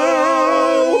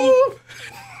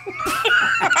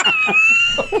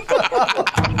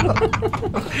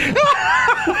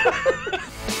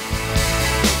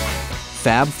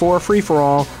 Fab 4 Free For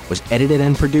All was edited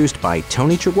and produced by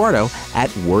Tony Triguardo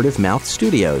at Word of Mouth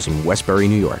Studios in Westbury,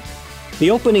 New York.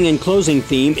 The opening and closing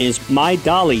theme is My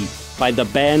Dolly by the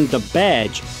band The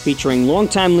Badge, featuring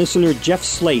longtime listener Jeff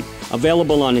Slate,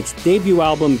 available on its debut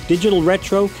album Digital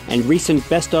Retro and recent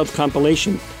Best Of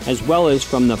compilation, as well as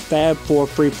from the Fab 4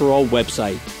 Free For All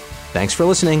website. Thanks for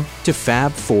listening to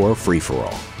Fab 4 Free For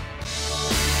All.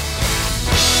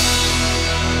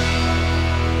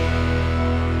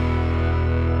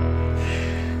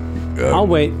 I'll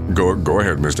wait. Go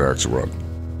ahead, Mr. Axelrod.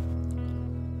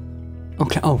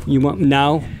 Okay. Oh, you want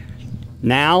now?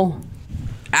 Now?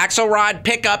 Axelrod,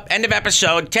 pick up, end of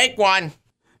episode, take one.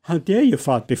 How dare you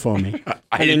fought before me?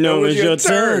 I didn't know it was your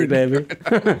turn, baby.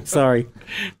 Sorry.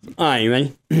 All right, you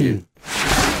ready?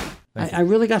 I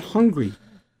really got hungry.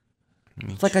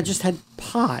 It's like I just had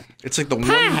pot. It's like the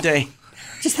one day.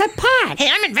 Just had pot. Hey,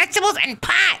 I'm in vegetables and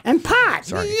pot. And pot.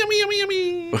 Sorry.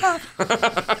 Yummy.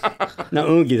 No,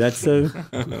 Oogie, that's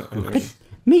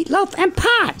meatloaf and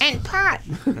pot. And pot.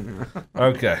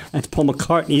 Okay. That's Paul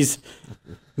McCartney's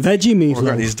veggie meatloaf.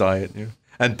 McCartney's diet. Yeah.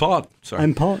 And pot. Sorry.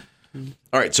 And pot.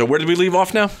 All right, so where did we leave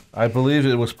off now? I believe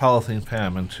it was Polythene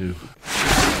Pam into.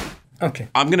 Okay.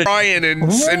 I'm going to try in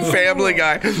Family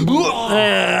Guy.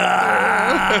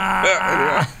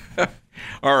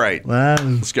 All right. Wow.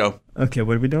 Let's go. Okay,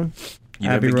 what are we doing? You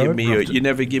Abbey never give Road?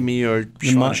 me your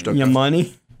Schwanstück. Your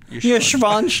money? Your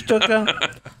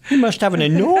Schwanstücker. You must have an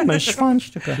enormous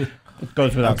Schwanstücker. It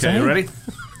goes without Okay, saying. you ready?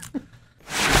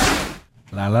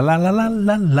 La la la la la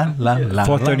la la la la.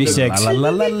 436. La la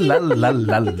la la la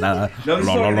la la.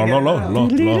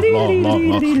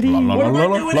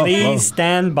 Please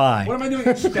stand by. What am I doing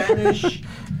in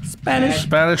Spanish?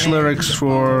 Spanish lyrics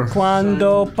for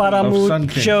Cuando para Of Sun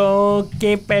King. mucho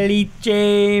que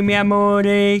felice mi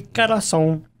amore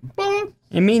corazón.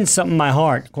 It means something in my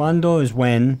heart. Cuando is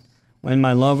when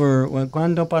my lover.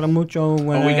 Cuando para mucho.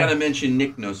 When we I- got to mention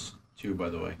Nicknos, too, by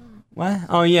the way. What?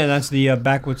 Oh yeah, that's the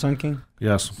backward Sun King.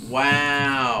 yes.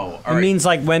 Wow. All It right. means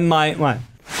like when my what?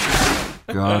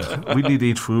 God, we need to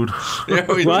eat food.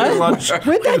 What? Lunch.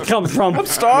 Where'd that come from? I'm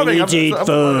starving. We need to eat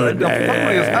food. I'm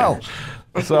hungry as hell.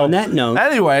 So, On that note,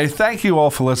 anyway, thank you all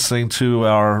for listening to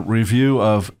our review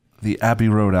of the Abbey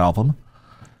Road album.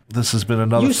 This has been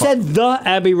another. you said the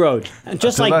Abbey Road,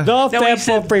 just Did like I? the No, Fab he Four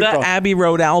said Free the Throw. Abbey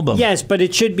Road album. Yes, but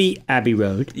it should be Abbey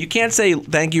Road. You can't say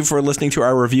thank you for listening to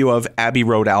our review of Abbey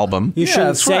Road album. You shouldn't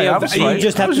that's say right. I of, was you right.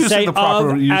 just I have was to using say the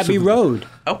proper of use of Abbey the- Road.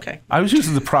 Okay. I was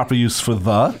using the proper use for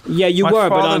the. Yeah, you My were,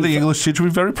 but father, on the English teacher, would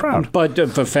be very proud. but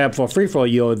for Fab Four Free For All,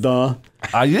 you're the.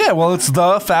 Yeah, well, it's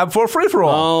the Fab Four Free for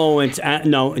All. Oh, it's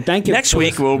no. Thank you. Next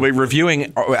week, we'll be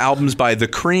reviewing albums by The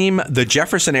Cream, The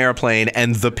Jefferson Airplane,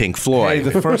 and The Pink Hey, Floyd.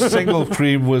 the first single of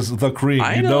Cream was The Cream.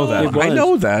 You know that. It was. I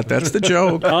know that. That's the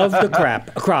joke. of the crop.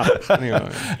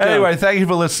 Anyway, thank you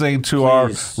for listening to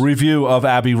Please. our review of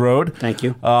Abbey Road. Thank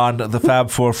you. On the Fab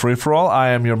Four Free for All. I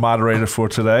am your moderator for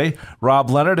today,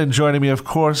 Rob Leonard, and joining me, of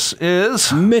course,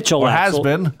 is Mitchell or Axel.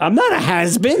 has been. I'm not a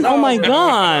has-been. Oh my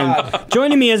God.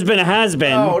 Joining me has been a has-been.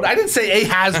 Oh, I didn't say a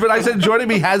has been. I said joining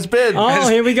me has been. Oh,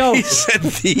 here we go. He said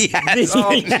the has.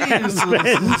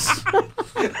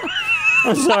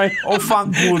 I'm sorry. Oh,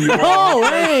 fanculo. Oh,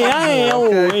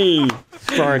 hey.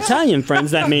 For our Italian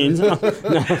friends, that means.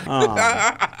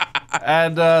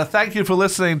 And thank you for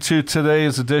listening to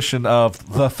today's edition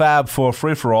of the Fab Four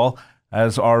Free for All,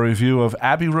 as our review of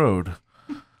Abbey Road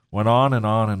went on and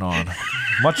on and on.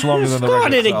 Much longer than the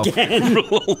Start record it itself. again. A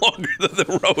little longer than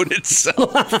the road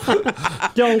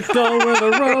itself. Don't go where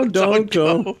the road don't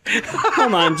go.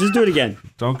 Come on, just do it again.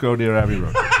 Don't go near Abbey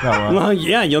Road. No, Well,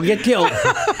 yeah, you'll get killed.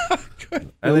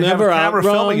 and they never have a camera outrun.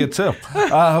 filming it too.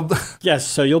 Yes,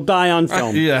 so you'll die on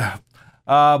film. Yeah.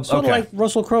 Sort Okay. of like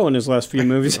Russell Crowe in his last few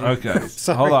movies. Okay.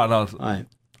 Sorry. Hold on. No. All right.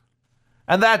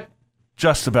 And that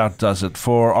just about does it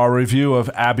for our review of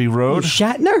Abbey Road.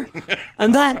 Shatner?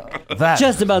 And that That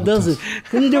just about does it.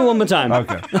 Can you do it one more time?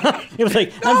 Okay. It was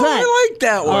like, and Oh, that. I like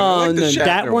that one. I Oh, like the no,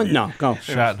 that Shatner one? No, go.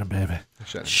 Shatner, baby.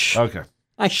 Okay.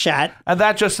 I shat. And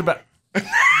that just about.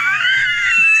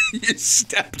 You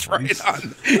stepped right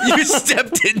on. You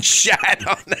stepped in shat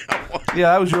on that one.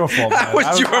 Yeah, that was your fault. Man. was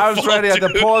I your I was fault, ready. The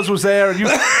dude. pause was there, and you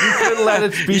couldn't let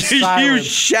it be silent. You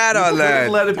shat on Couldn't that.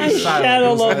 let it be I silent. shat It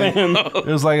all was over like- him. It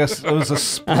was like it was a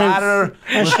splatter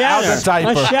A without a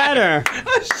diaper. shatter.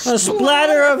 A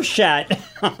splatter of shat.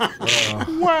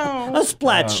 Wow. A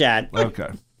splat shat. Okay.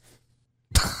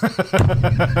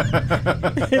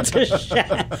 It's a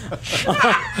shat.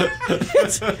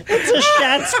 It's a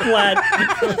shat splat.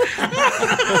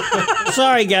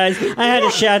 Sorry, guys. I had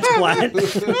a shat splat.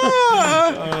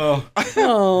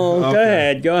 Oh, go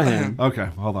ahead. Go ahead. Okay.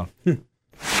 Hold on.